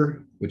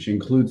folder, which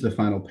includes the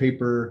final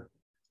paper,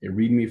 a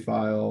README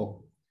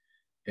file,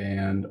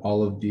 and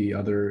all of the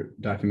other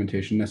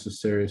documentation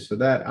necessary so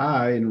that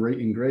I,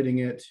 in grading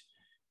it,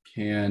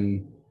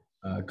 can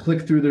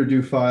click through their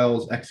do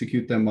files,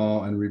 execute them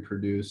all, and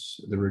reproduce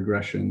the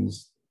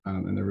regressions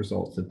and the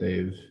results that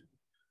they've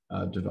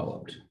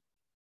developed.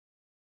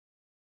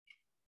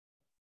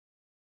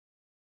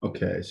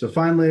 Okay, so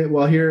finally,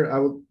 well here,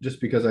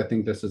 just because I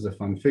think this is a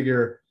fun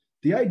figure,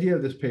 the idea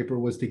of this paper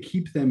was to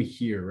keep them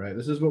here, right?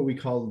 This is what we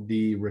call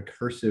the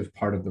recursive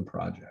part of the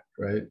project,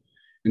 right?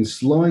 And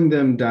slowing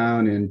them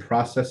down in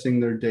processing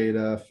their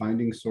data,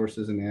 finding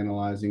sources and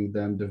analyzing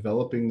them,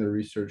 developing the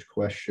research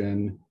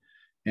question,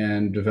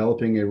 and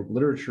developing a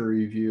literature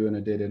review and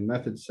a data and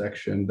methods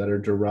section that are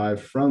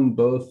derived from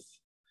both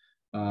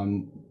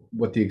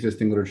what the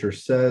existing literature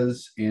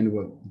says and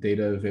what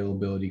data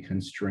availability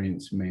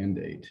constraints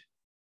mandate.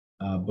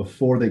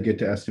 Before they get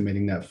to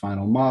estimating that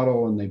final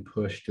model, and they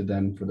push to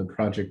then for the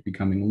project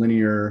becoming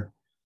linear,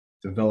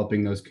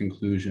 developing those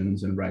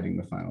conclusions and writing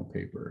the final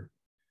paper.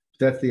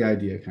 That's the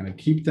idea, kind of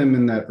keep them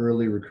in that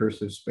early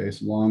recursive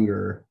space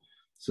longer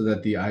so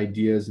that the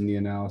ideas and the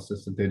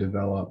analysis that they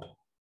develop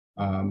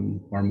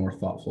are more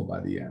thoughtful by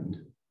the end.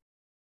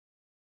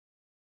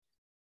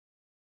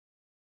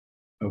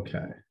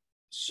 Okay,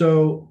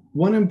 so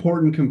one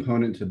important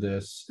component to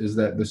this is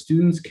that the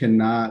students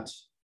cannot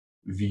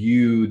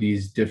view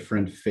these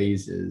different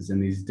phases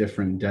and these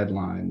different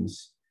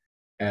deadlines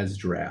as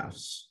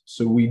drafts.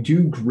 So we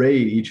do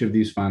grade each of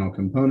these final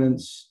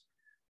components.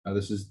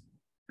 This is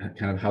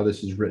kind of how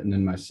this is written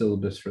in my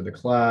syllabus for the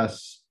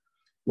class.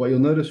 What you'll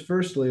notice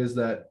firstly is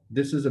that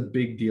this is a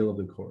big deal of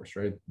the course,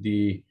 right?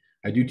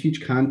 I do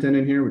teach content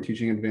in here. We're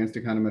teaching advanced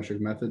econometric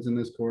methods in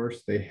this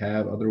course. They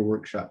have other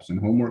workshops and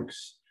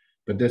homeworks,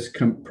 but this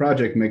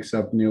project makes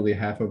up nearly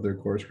half of their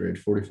course grade,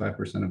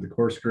 45% of the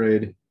course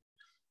grade.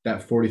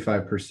 That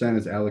 45%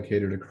 is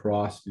allocated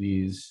across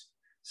these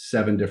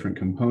 7 different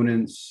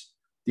components.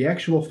 The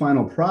actual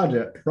final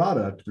product,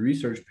 the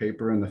research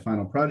paper and the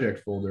final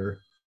project folder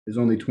is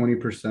only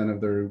 20%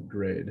 of their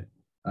grade.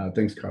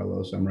 Thanks,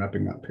 Carlos. I'm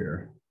wrapping up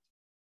here.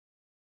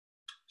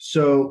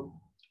 So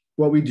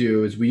what we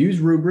do is we use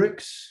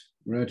rubrics,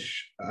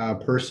 which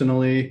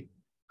personally,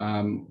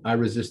 I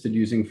resisted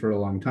using for a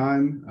long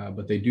time,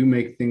 but they do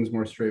make things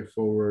more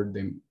straightforward.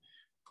 They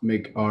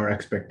make our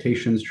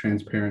expectations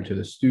transparent to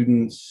the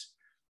students.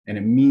 And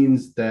it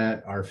means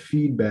that our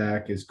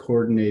feedback is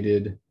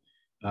coordinated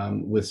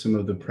with some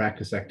of the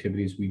practice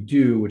activities we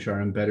do, which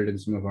are embedded in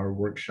some of our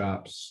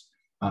workshops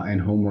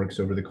and homeworks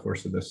over the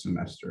course of this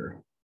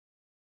semester.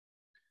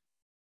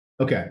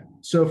 Okay,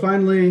 so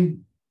finally,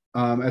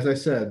 as I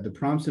said, the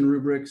prompts and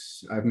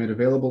rubrics I've made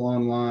available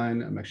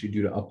online. I'm actually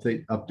due to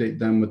update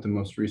them with the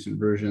most recent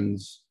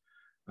versions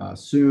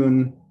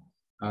soon.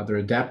 They're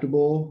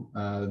adaptable.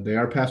 They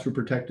are password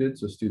protected,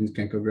 so students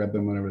can't go grab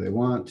them whenever they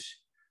want.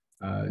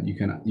 You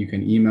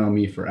can email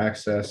me for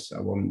access.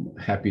 I'm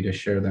happy to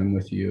share them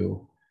with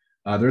you.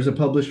 There's a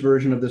published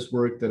version of this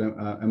work that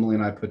Emily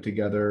and I put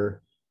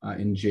together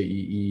in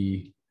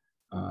JEE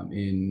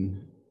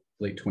in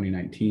late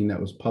 2019 that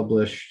was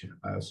published.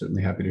 I'm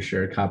certainly happy to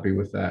share a copy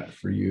with that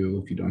for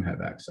you if you don't have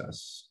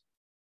access.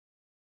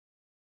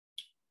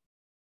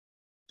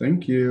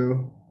 Thank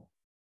you.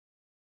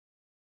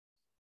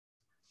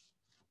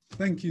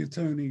 Thank you,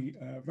 Tony,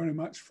 very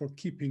much for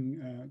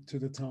keeping to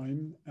the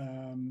time.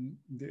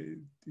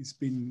 It's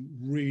been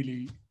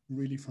really,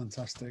 really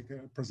fantastic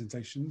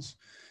presentations.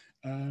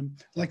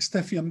 Like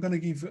Steffi, I'm going to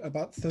give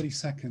about 30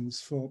 seconds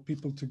for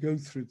people to go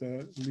through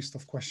the list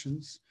of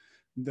questions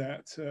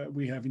that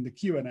we have in the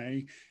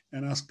Q&A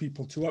and ask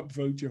people to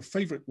upvote your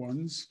favorite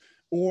ones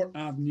or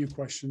add new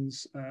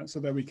questions so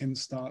that we can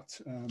start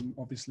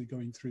obviously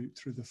going through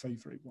the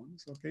favorite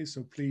ones. Okay,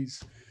 so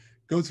please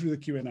go through the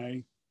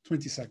Q&A,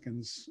 20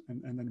 seconds,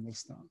 and then we'll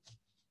start.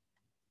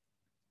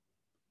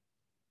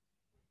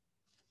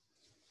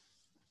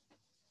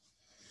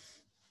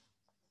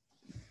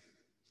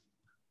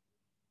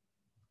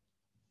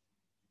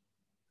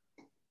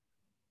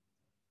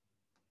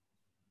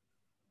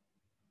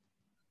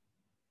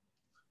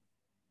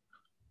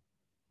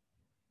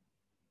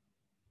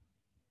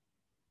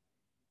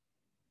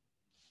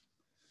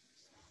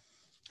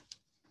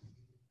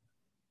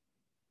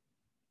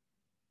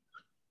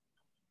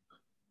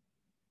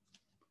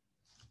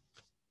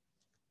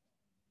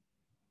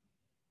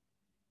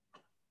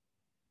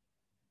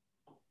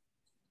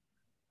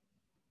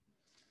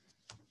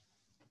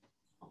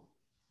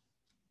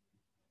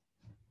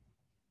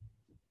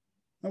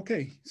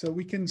 Okay, so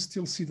we can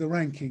still see the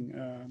ranking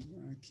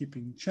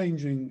keeping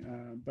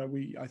changing, but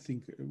I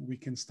think we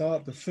can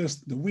start.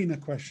 The winner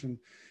question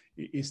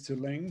is to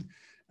Ling.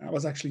 I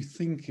was actually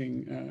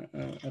thinking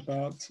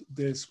about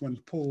this when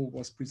Paul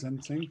was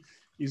presenting.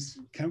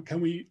 Can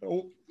we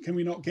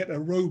not get a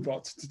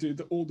robot to do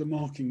all the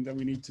marking that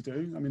we need to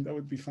do? I mean, that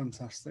would be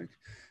fantastic.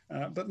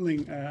 But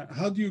Ling,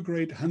 how do you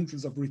grade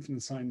hundreds of written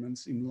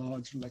assignments in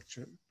large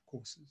lecture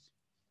courses?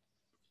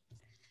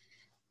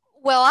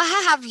 Well, I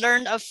have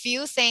learned a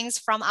few things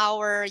from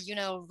our,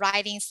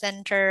 writing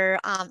center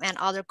and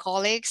other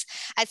colleagues.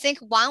 I think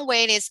one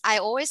way is I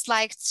always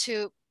like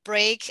to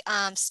break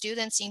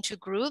students into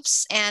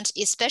groups and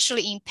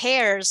especially in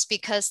pairs,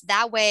 because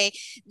that way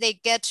they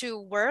get to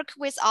work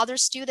with other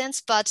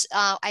students, but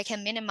I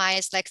can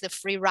minimize like the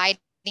free writing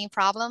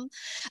problem.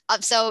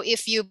 So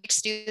if you break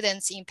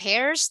students in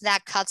pairs,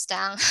 that cuts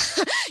down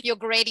your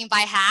grading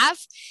by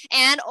half.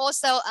 And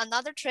also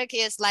another trick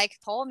is, like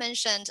Paul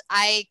mentioned,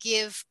 I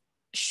give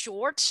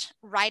short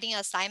writing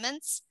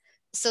assignments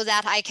so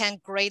that I can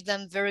grade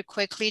them very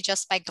quickly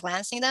just by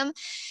glancing them.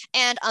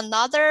 And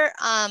another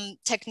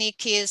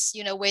technique is,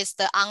 with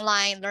the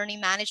online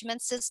learning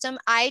management system,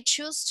 I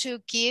choose to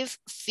give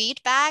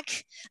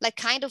feedback, like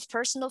kind of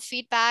personal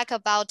feedback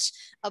about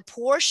a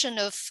portion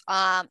of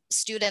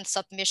student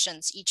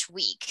submissions each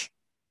week.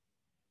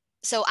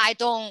 So I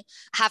don't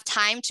have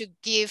time to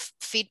give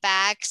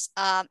feedbacks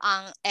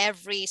on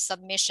every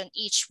submission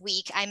each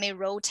week. I may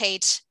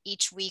rotate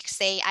each week.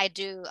 Say I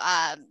do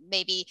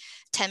maybe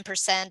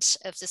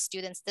 10% of the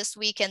students this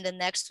week, and the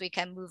next week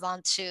I move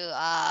on to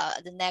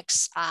the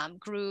next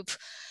group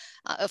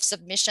of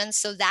submissions.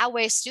 So that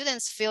way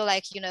students feel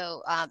like,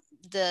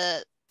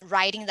 the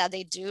writing that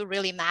they do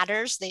really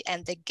matters,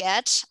 and they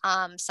get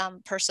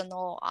some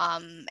personal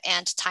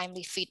and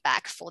timely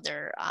feedback for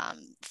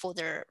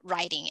their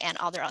writing and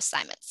other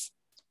assignments.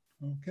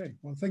 Okay,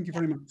 well, thank you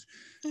very much.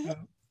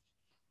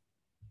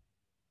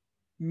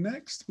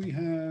 Next, we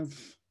have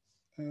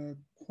a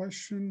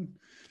question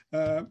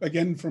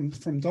again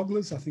from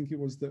Douglas. I think it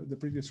was the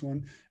previous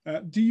one.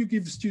 Do you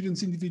give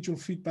students individual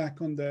feedback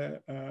on their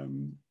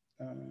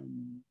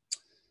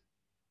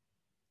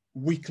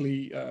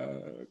weekly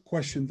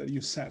question that you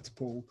set,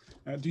 Paul?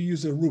 Do you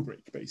use a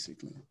rubric,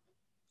 basically?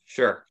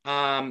 Sure.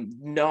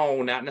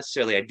 No, not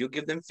necessarily. I do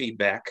give them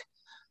feedback.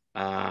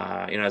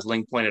 As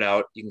Ling pointed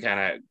out, you can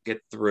kind of get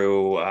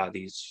through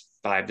these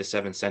 5 to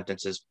 7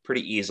 sentences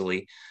pretty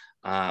easily.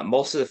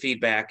 Most of the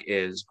feedback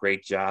is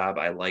great job,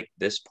 I like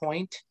this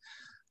point.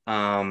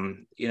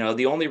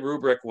 The only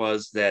rubric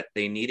was that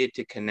they needed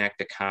to connect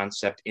a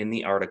concept in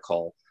the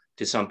article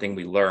to something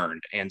we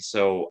learned. And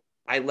so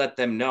I let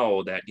them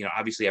know that,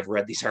 obviously I've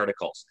read these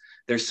articles.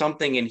 There's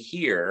something in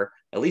here,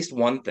 at least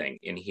one thing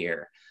in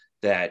here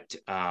that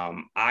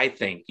I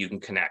think you can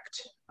connect.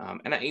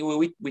 And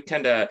we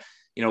tend to,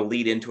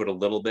 lead into it a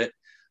little bit,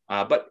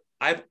 but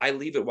I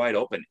leave it wide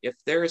open. If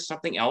there is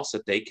something else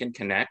that they can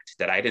connect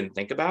that I didn't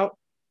think about,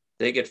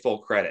 they get full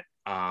credit.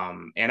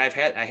 And I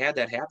had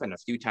that happen a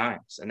few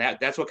times, and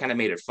that's what kind of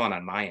made it fun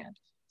on my end.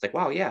 It's like,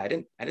 wow, yeah, I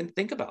didn't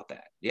think about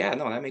that. Yeah,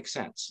 no, that makes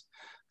sense.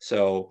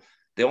 So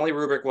the only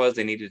rubric was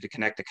they needed to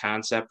connect a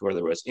concept, whether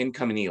it was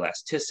income and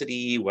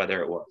elasticity,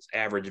 whether it was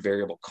average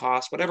variable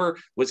cost, whatever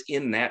was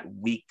in that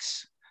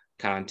week's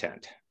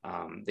content,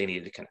 they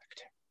needed to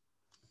connect.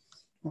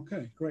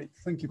 Okay, great.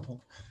 Thank you,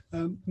 Paul.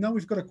 Now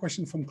we've got a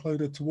question from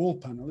Clodagh to all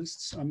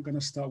panelists. I'm going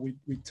to start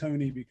with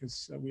Tony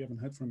because we haven't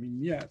heard from him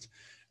yet.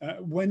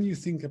 When you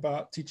think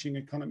about teaching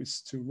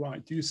economists to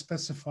write, do you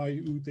specify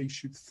who they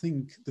should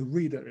think the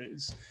reader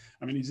is?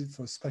 I mean, is it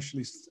for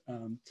specialist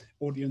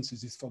audience?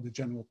 Is it for the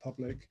general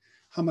public?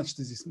 How much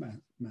does this matter?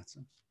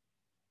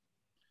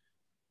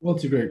 Well,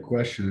 it's a great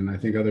question, and I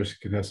think others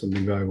could have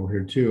something valuable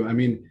here too. I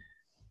mean,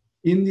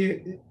 in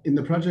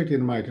the project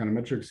in my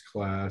econometrics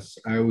class,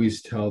 I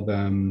always tell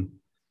them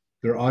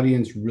their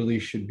audience really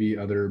should be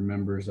other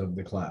members of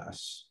the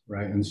class,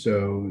 right? And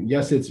so,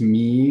 yes, it's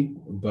me,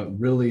 but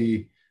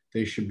really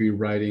they should be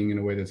writing in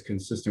a way that's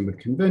consistent with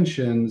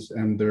conventions.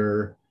 And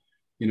they're,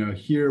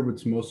 here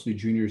it's mostly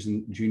junior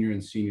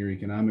and senior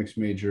economics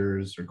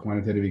majors or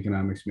quantitative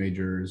economics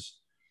majors.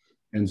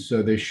 And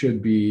so they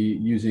should be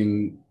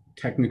using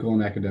technical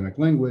and academic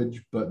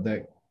language, but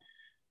that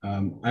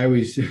I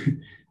always,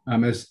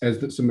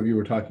 as some of you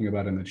were talking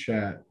about in the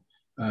chat,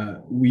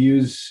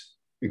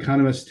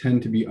 economists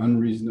tend to be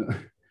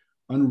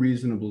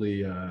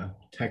unreasonably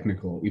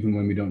technical, even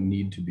when we don't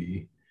need to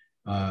be.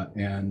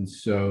 And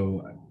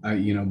so,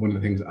 one of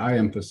the things I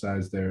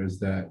emphasize there is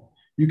that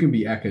you can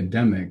be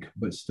academic,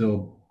 but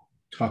still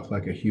talk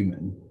like a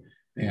human.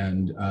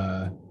 And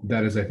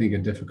that is, I think, a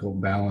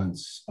difficult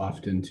balance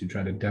often to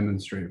try to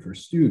demonstrate for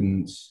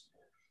students.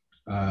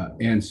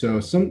 And so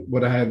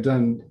what I have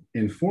done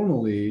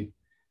informally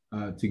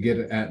to get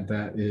at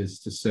that is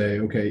to say,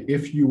 okay,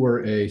 if you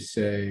were a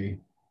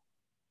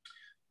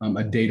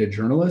data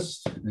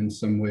journalist, in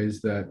some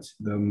ways that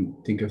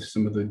think of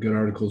some of the good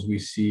articles we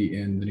see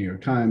in the New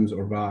York Times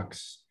or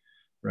Vox,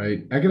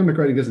 right? Academic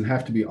writing doesn't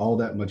have to be all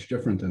that much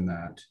different than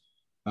that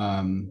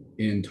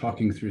in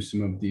talking through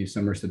some of the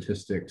summer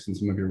statistics and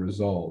some of your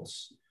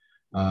results,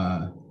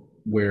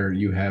 where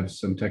you have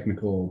some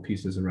technical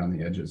pieces around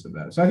the edges of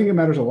that. So I think it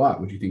matters a lot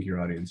what you think your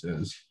audience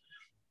is,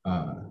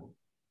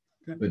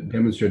 but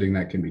demonstrating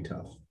that can be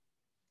tough.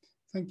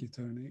 Thank you,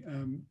 Tony.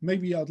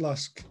 Maybe I'd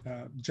ask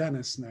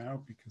Janice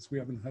now, because we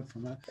haven't heard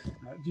from her.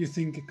 Do you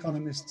think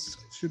economists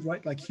should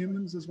write like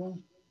humans as well?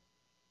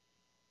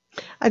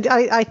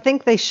 I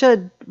think they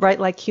should write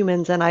like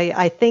humans, and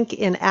I think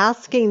in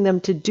asking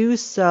them to do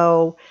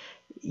so,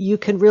 you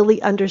can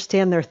really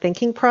understand their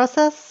thinking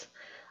process,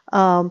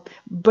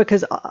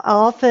 because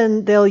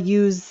often they'll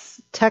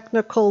use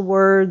technical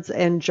words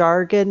and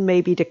jargon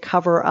maybe to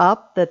cover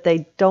up that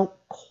they don't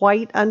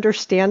quite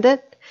understand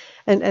it.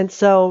 And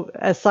so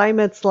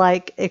assignments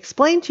like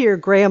explain to your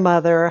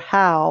grandmother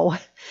how,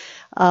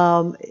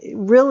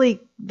 really,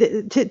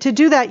 to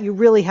do that, you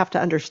really have to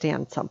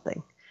understand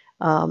something.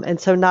 And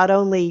so not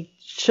only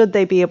should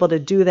they be able to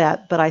do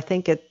that, but I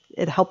think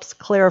it helps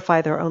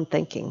clarify their own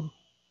thinking.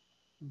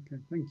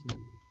 Okay, thank you.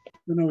 I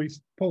don't know if,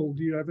 Paul,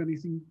 do you have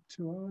anything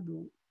to add?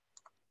 Or?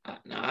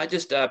 No, I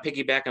just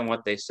piggyback on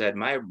what they said.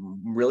 My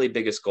really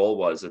biggest goal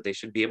was that they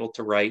should be able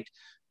to write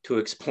to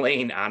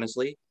explain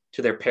honestly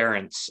to their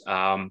parents,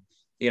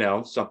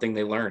 something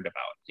they learned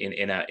about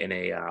in a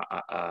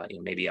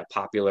maybe a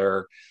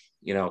popular,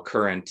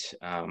 current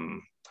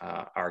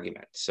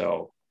argument.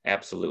 So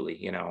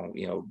absolutely,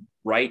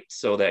 write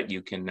so that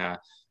you can,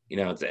 that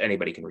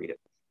anybody can read it.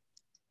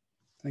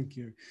 Thank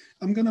you.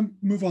 I'm going to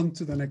move on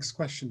to the next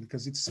question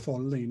because it's for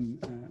Ling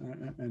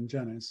and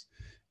Janice.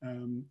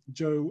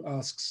 Joe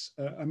asks,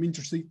 I'm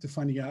interested to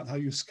finding out how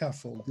you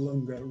scaffold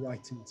longer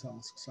writing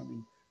tasks. I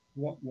mean,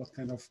 what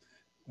kind of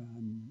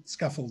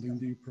scaffolding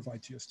do you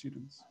provide to your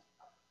students?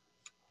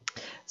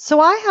 So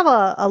I have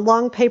a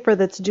long paper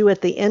that's due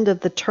at the end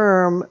of the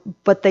term,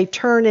 but they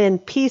turn in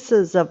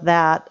pieces of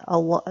that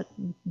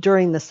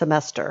during the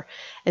semester.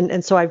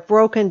 And so I've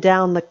broken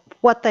down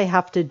what they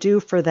have to do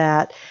for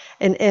that.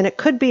 And it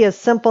could be as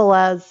simple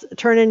as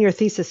turn in your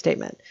thesis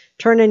statement,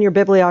 turn in your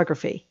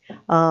bibliography,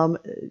 turn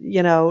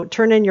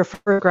in your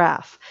first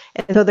graph.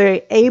 And so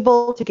they're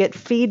able to get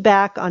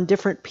feedback on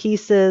different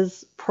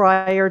pieces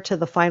prior to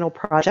the final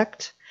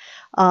project.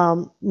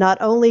 Not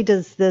only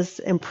does this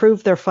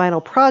improve their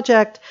final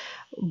project,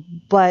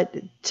 but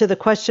to the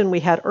question we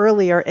had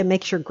earlier, it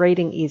makes your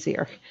grading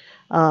easier.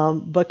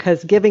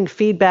 Because giving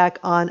feedback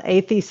on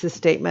a thesis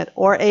statement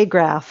or a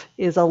graph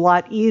is a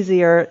lot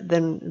easier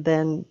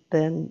than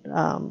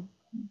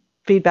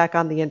feedback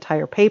on the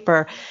entire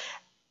paper.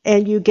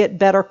 And you get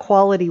better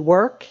quality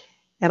work.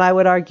 And I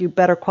would argue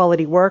better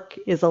quality work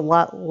is a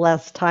lot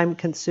less time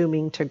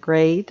consuming to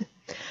grade.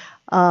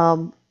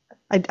 I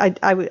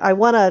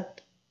want to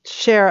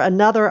share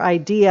another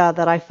idea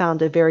that I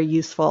found very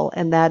useful,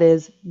 and that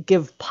is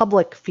give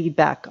public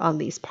feedback on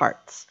these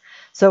parts.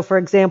 So for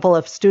example,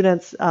 if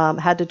students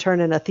had to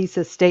turn in a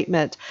thesis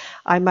statement,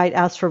 I might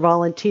ask for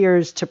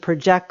volunteers to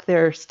project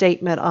their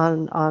statement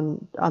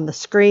on the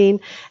screen.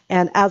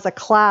 And as a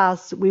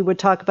class, we would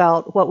talk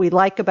about what we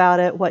like about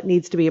it, what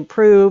needs to be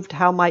improved,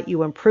 how might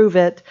you improve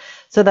it.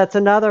 So that's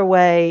another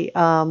way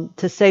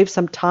to save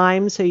some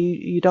time, so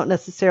you don't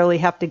necessarily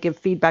have to give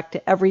feedback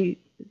to every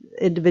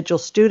individual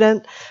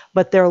student,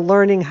 but they're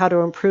learning how to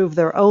improve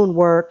their own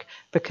work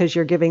because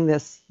you're giving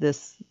this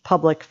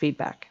public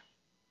feedback.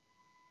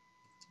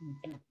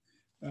 Okay.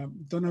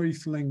 Don't know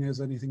if Ling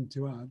has anything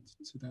to add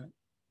to that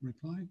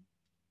reply.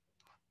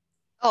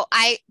 Oh,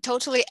 I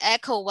totally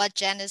echo what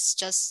Janice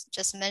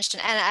just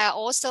mentioned. And I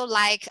also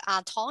like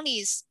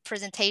Tony's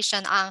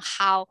presentation on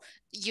how,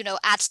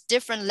 at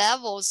different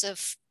levels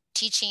of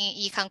teaching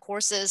econ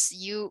courses,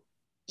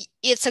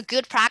 it's a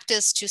good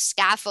practice to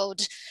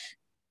scaffold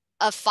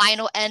a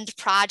final end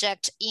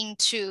project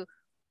into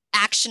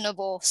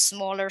actionable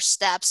smaller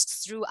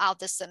steps throughout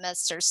the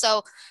semester.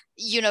 So,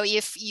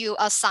 if you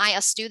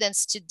assign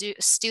students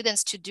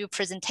to do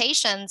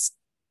presentations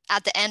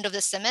at the end of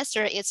the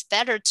semester, it's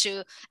better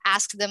to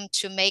ask them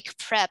to make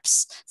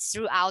preps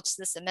throughout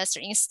the semester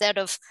instead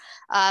of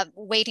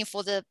waiting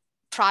for the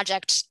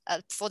project,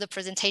 for the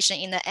presentation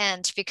in the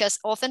end. Because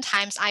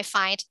oftentimes I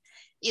find,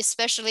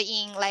 especially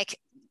in like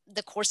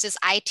the courses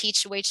I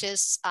teach, which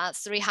is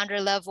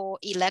 300 level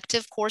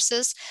elective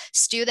courses,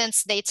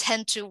 students, they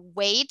tend to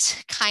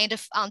wait kind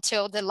of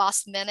until the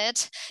last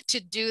minute to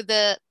do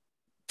the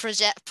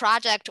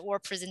project or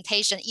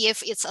presentation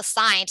if it's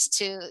assigned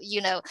to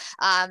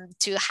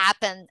to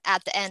happen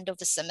at the end of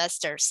the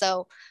semester.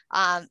 So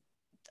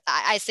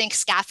I think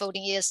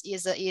scaffolding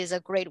is a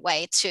great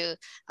way to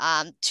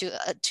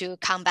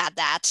combat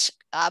that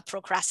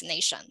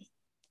procrastination.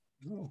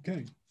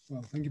 Okay,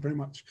 well, thank you very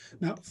much.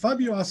 Now,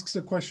 Fabio asks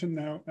a question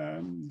now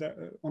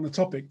on a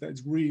topic that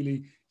is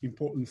really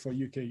important for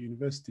UK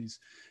universities.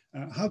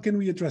 How can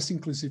we address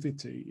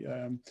inclusivity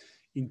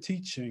in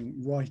teaching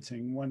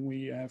writing when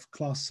we have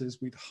classes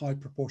with high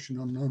proportion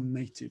of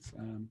non-native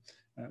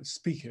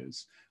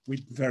speakers with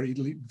very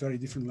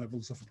different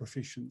levels of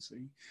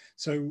proficiency?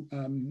 So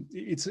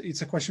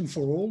it's a question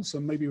for all. So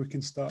maybe we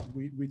can start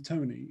with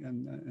Tony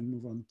and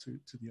move on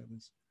to the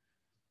others.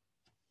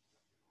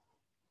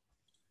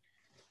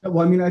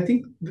 Well, I mean, I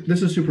think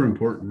this is super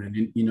important.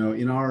 And,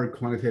 in our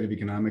quantitative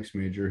economics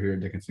major here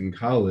at Dickinson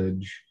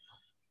College,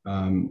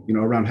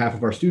 around half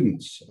of our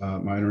students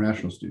are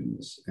international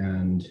students,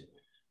 and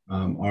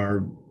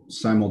are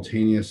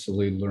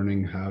simultaneously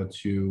learning how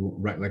to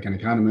write like an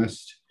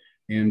economist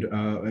and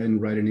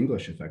write in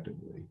English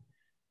effectively.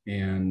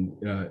 And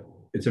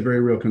it's a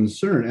very real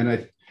concern.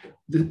 And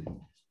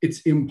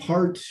it's in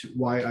part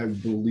why I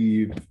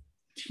believe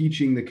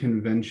teaching the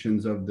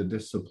conventions of the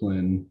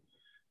discipline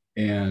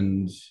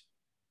and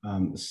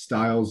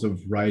styles of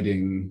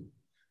writing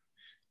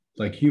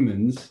like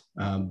humans,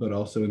 but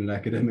also in an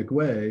academic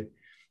way,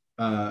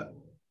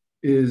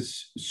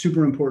 is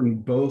super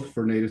important both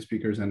for native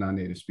speakers and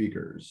non-native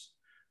speakers.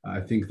 I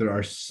think there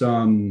are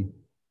some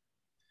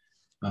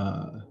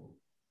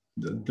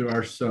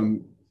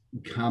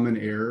common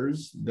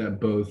errors that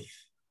both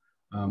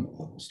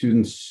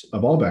students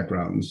of all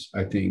backgrounds,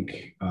 I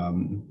think,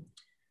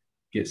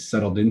 get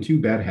settled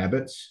into, bad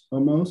habits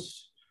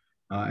almost.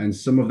 And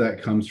some of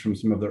that comes from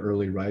some of the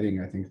early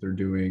writing I think they're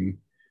doing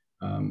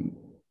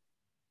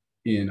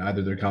in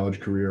either their college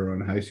career or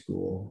in high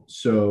school.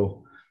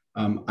 So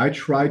I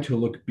try to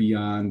look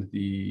beyond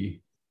the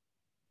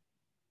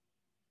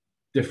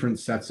different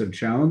sets of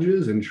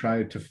challenges and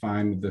try to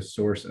find the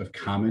source of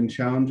common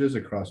challenges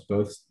across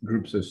both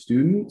groups of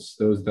students,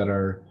 those that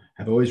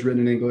have always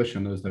written in English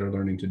and those that are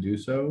learning to do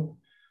so.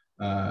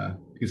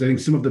 Because I think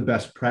some of the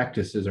best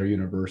practices are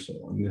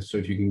universal. And so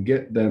if you can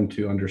get them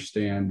to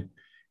understand,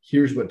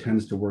 here's what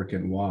tends to work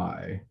and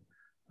why,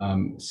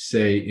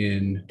 say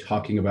in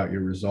talking about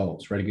your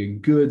results, writing a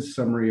good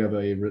summary of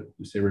a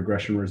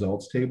regression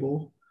results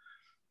table,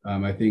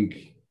 I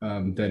think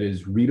that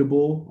is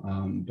readable,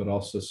 but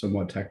also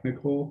somewhat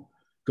technical,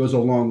 goes a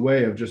long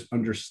way of just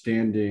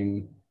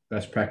understanding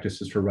best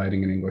practices for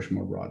writing in English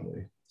more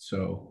broadly.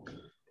 So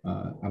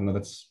I don't know,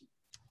 that's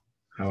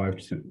how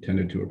I've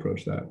tended to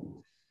approach that.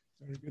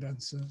 Very good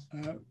answer.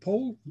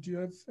 Paul, do you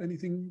have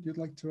anything you'd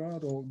like to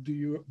add, or do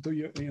your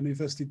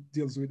university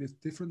deals with it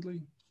differently?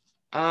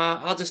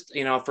 I'll just,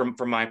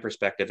 from my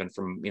perspective and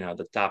from,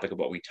 the topic of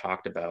what we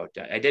talked about,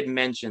 I did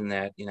mention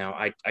that,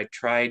 I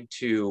tried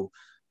to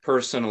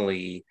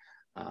personally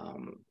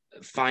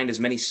find as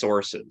many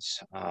sources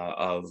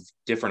of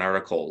different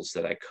articles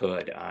that I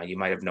could. You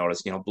might have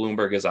noticed,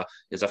 Bloomberg is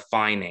a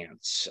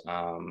finance,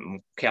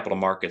 capital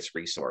markets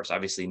resource.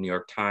 Obviously, New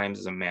York Times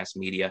is a mass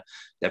media.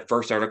 That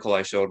first article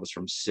I showed was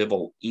from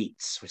Civil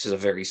Eats, which is a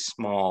very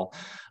small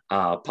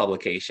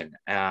publication.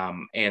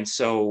 And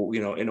so,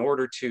 in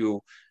order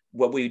to,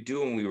 what we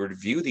do when we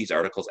review these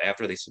articles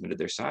after they submitted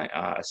their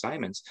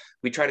assignments,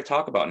 we try to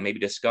talk about and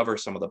maybe discover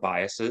some of the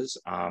biases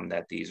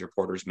that these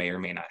reporters may or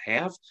may not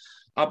have.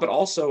 But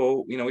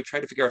also, we try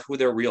to figure out who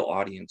their real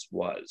audience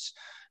was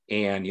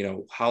and,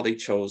 how they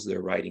chose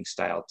their writing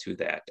style to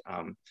that.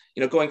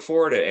 Going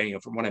forward,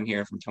 and, from what I'm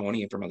hearing from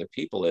Tony and from other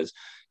people is,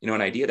 an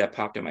idea that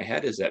popped in my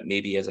head is that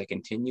maybe as I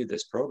continue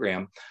this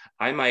program,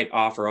 I might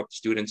offer up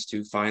students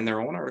to find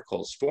their own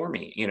articles for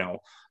me,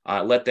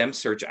 let them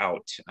search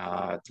out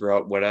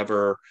throughout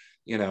whatever,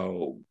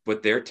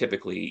 what they're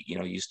typically,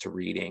 used to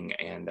reading,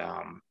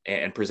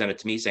 and present it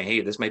to me saying,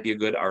 hey, this might be a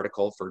good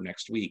article for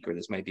next week, or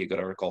this might be a good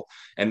article,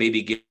 and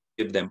maybe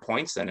give them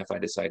points then if I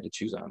decide to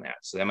choose on that.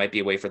 So that might be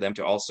a way for them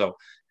to also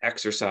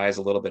exercise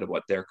a little bit of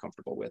what they're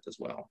comfortable with as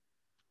well.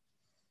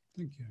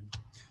 Thank you.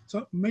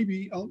 So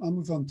maybe I'll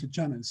move on to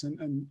Janice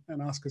and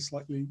ask a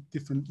slightly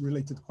different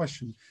related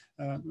question.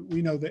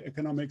 We know that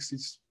economics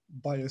is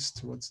biased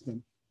towards the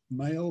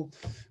male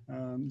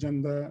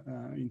gender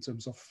in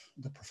terms of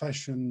the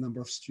profession,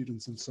 number of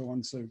students, and so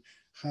on. So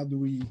how do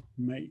we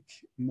make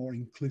more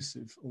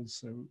inclusive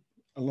also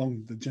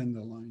along the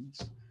gender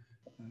lines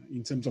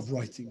in terms of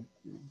writing?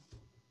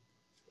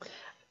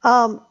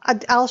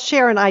 I'll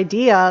share an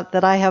idea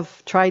that I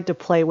have tried to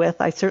play with.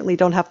 I certainly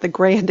don't have the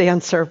grand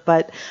answer,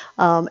 but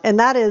and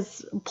that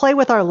is play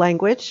with our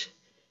language.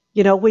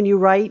 You know, when you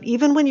write,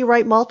 even when you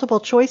write multiple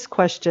choice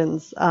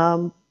questions,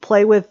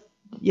 play with,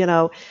 you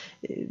know,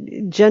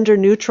 gender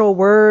neutral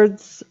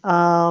words,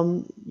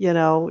 you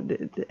know,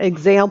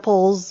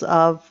 examples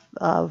of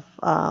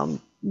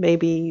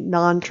maybe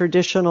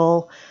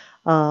non-traditional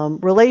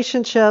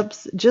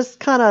relationships. Just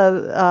kind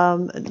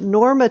of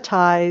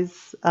normatize.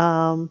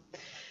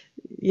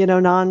 You know,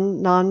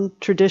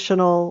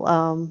 non-traditional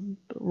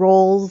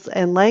roles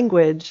and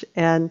language,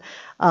 and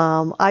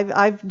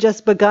I've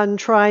just begun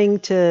trying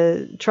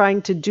to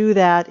do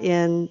that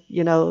in,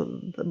 you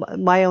know,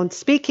 my own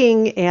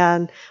speaking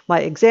and my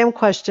exam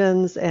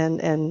questions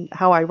and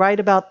how I write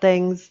about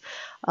things,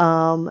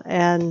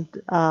 and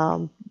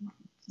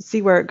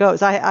see where it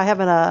goes. I have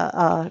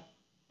a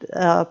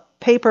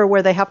paper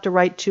where they have to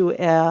write to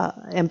an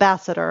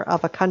ambassador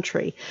of a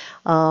country,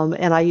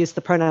 and I use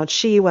the pronoun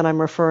she when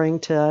I'm referring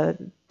to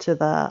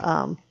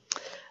the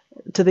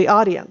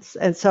audience.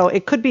 And so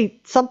it could be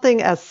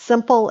something as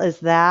simple as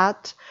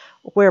that,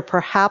 where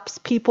perhaps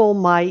people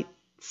might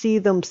see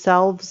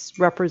themselves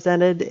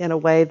represented in a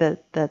way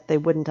that they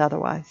wouldn't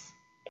otherwise.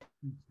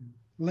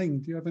 Ling,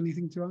 do you have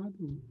anything to add?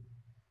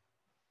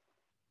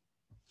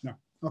 No.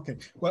 Okay.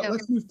 Well,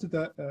 let's move to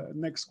the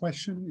next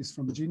question. It's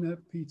from Gina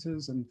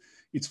Peters, and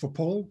it's for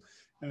Paul.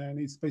 And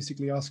it's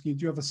basically asking,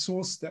 do you have a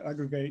source that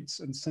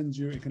aggregates and sends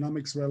you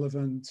economics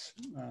relevant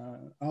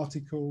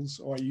articles,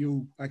 or are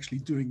you actually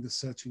doing the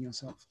searching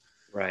yourself?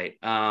 Right.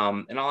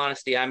 In all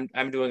honesty,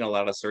 I'm doing a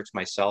lot of search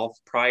myself.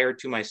 Prior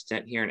to my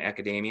stint here in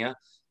academia,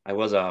 I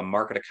was a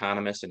market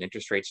economist and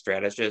interest rate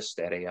strategist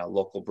at a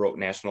local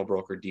national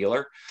broker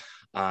dealer.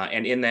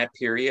 And in that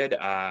period,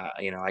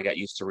 you know, I got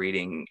used to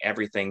reading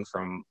everything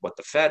from what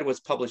the Fed was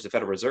published, the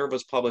Federal Reserve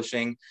was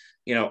publishing,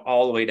 you know,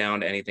 all the way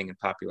down to anything in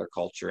popular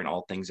culture and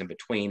all things in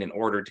between, in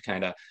order to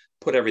kind of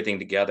put everything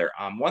together.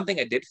 One thing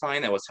I did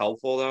find that was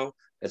helpful, though,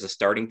 as a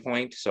starting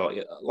point. So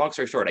long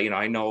story short, you know,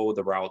 I know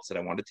the routes that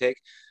I want to take,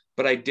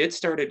 but I did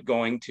started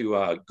going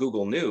to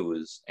Google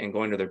News and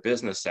going to their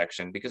business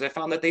section, because I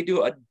found that they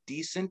do a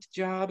decent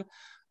job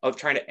of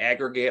trying to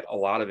aggregate a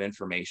lot of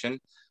information.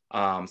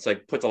 So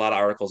it puts a lot of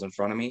articles in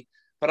front of me,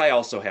 but I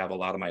also have a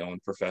lot of my own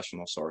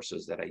professional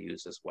sources that I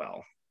use as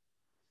well.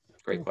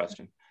 Great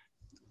question.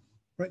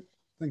 Great,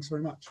 thanks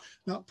very much.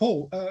 Now,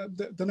 Paul,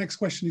 the next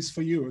question is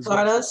for you as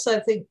Carlos, I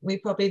think we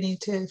probably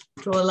need to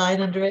draw a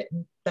line under it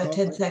in about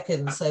 10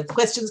 seconds. So if the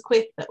question's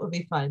quick, that would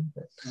be fine.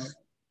 But...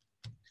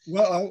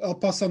 Well, I'll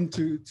pass on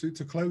to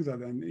Clodagh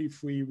then,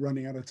 if we're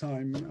running out of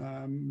time.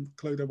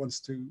 Clodagh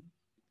wants to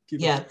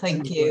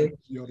thank you.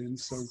 The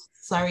audience, so.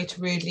 Sorry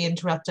to rudely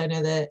interrupt. I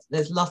know that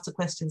there's lots of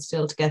questions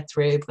still to get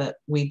through, but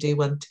we do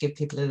want to give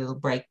people a little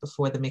break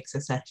before the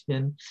mixer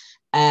session.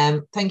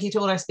 Thank you to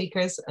all our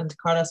speakers and to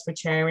Carlos for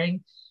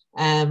chairing.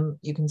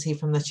 You can see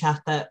from the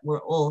chat that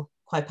we're all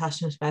quite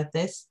passionate about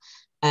this.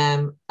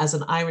 As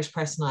an Irish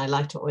person, I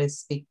like to always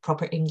speak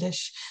proper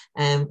English,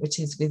 which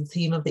seems to be the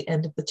theme of the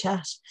end of the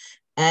chat.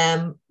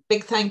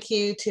 Big thank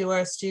you to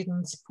our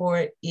student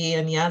support,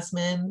 Ian and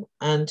Yasmin,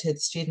 and to the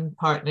student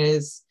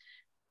partners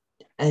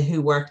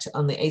who worked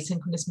on the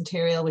asynchronous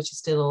material, which is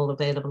still all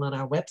available on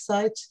our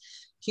website.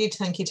 Huge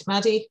thank you to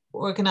Maddie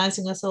for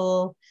organising us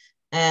all.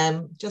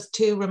 Just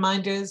two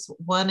reminders.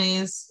 One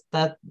is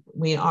that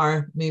we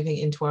are moving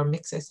into our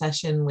mixer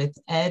session with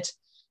Ed,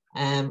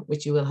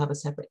 which you will have a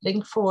separate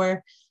link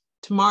for.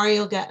 Tomorrow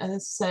you'll get a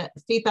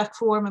feedback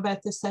form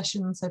about this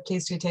session, so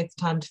please do take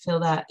the time to fill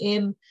that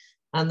in.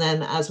 And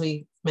then, as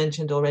we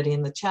mentioned already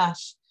in the chat,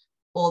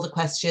 all the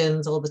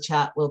questions, all the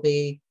chat will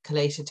be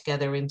collated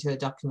together into a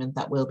document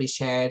that will be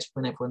shared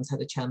when everyone's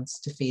had a chance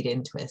to feed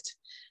into it.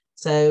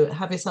 So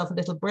have yourself a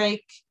little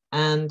break,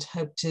 and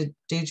hope to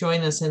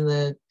join us in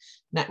the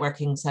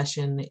networking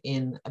session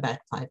in about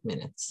 5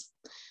 minutes.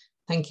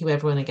 Thank you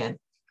everyone again.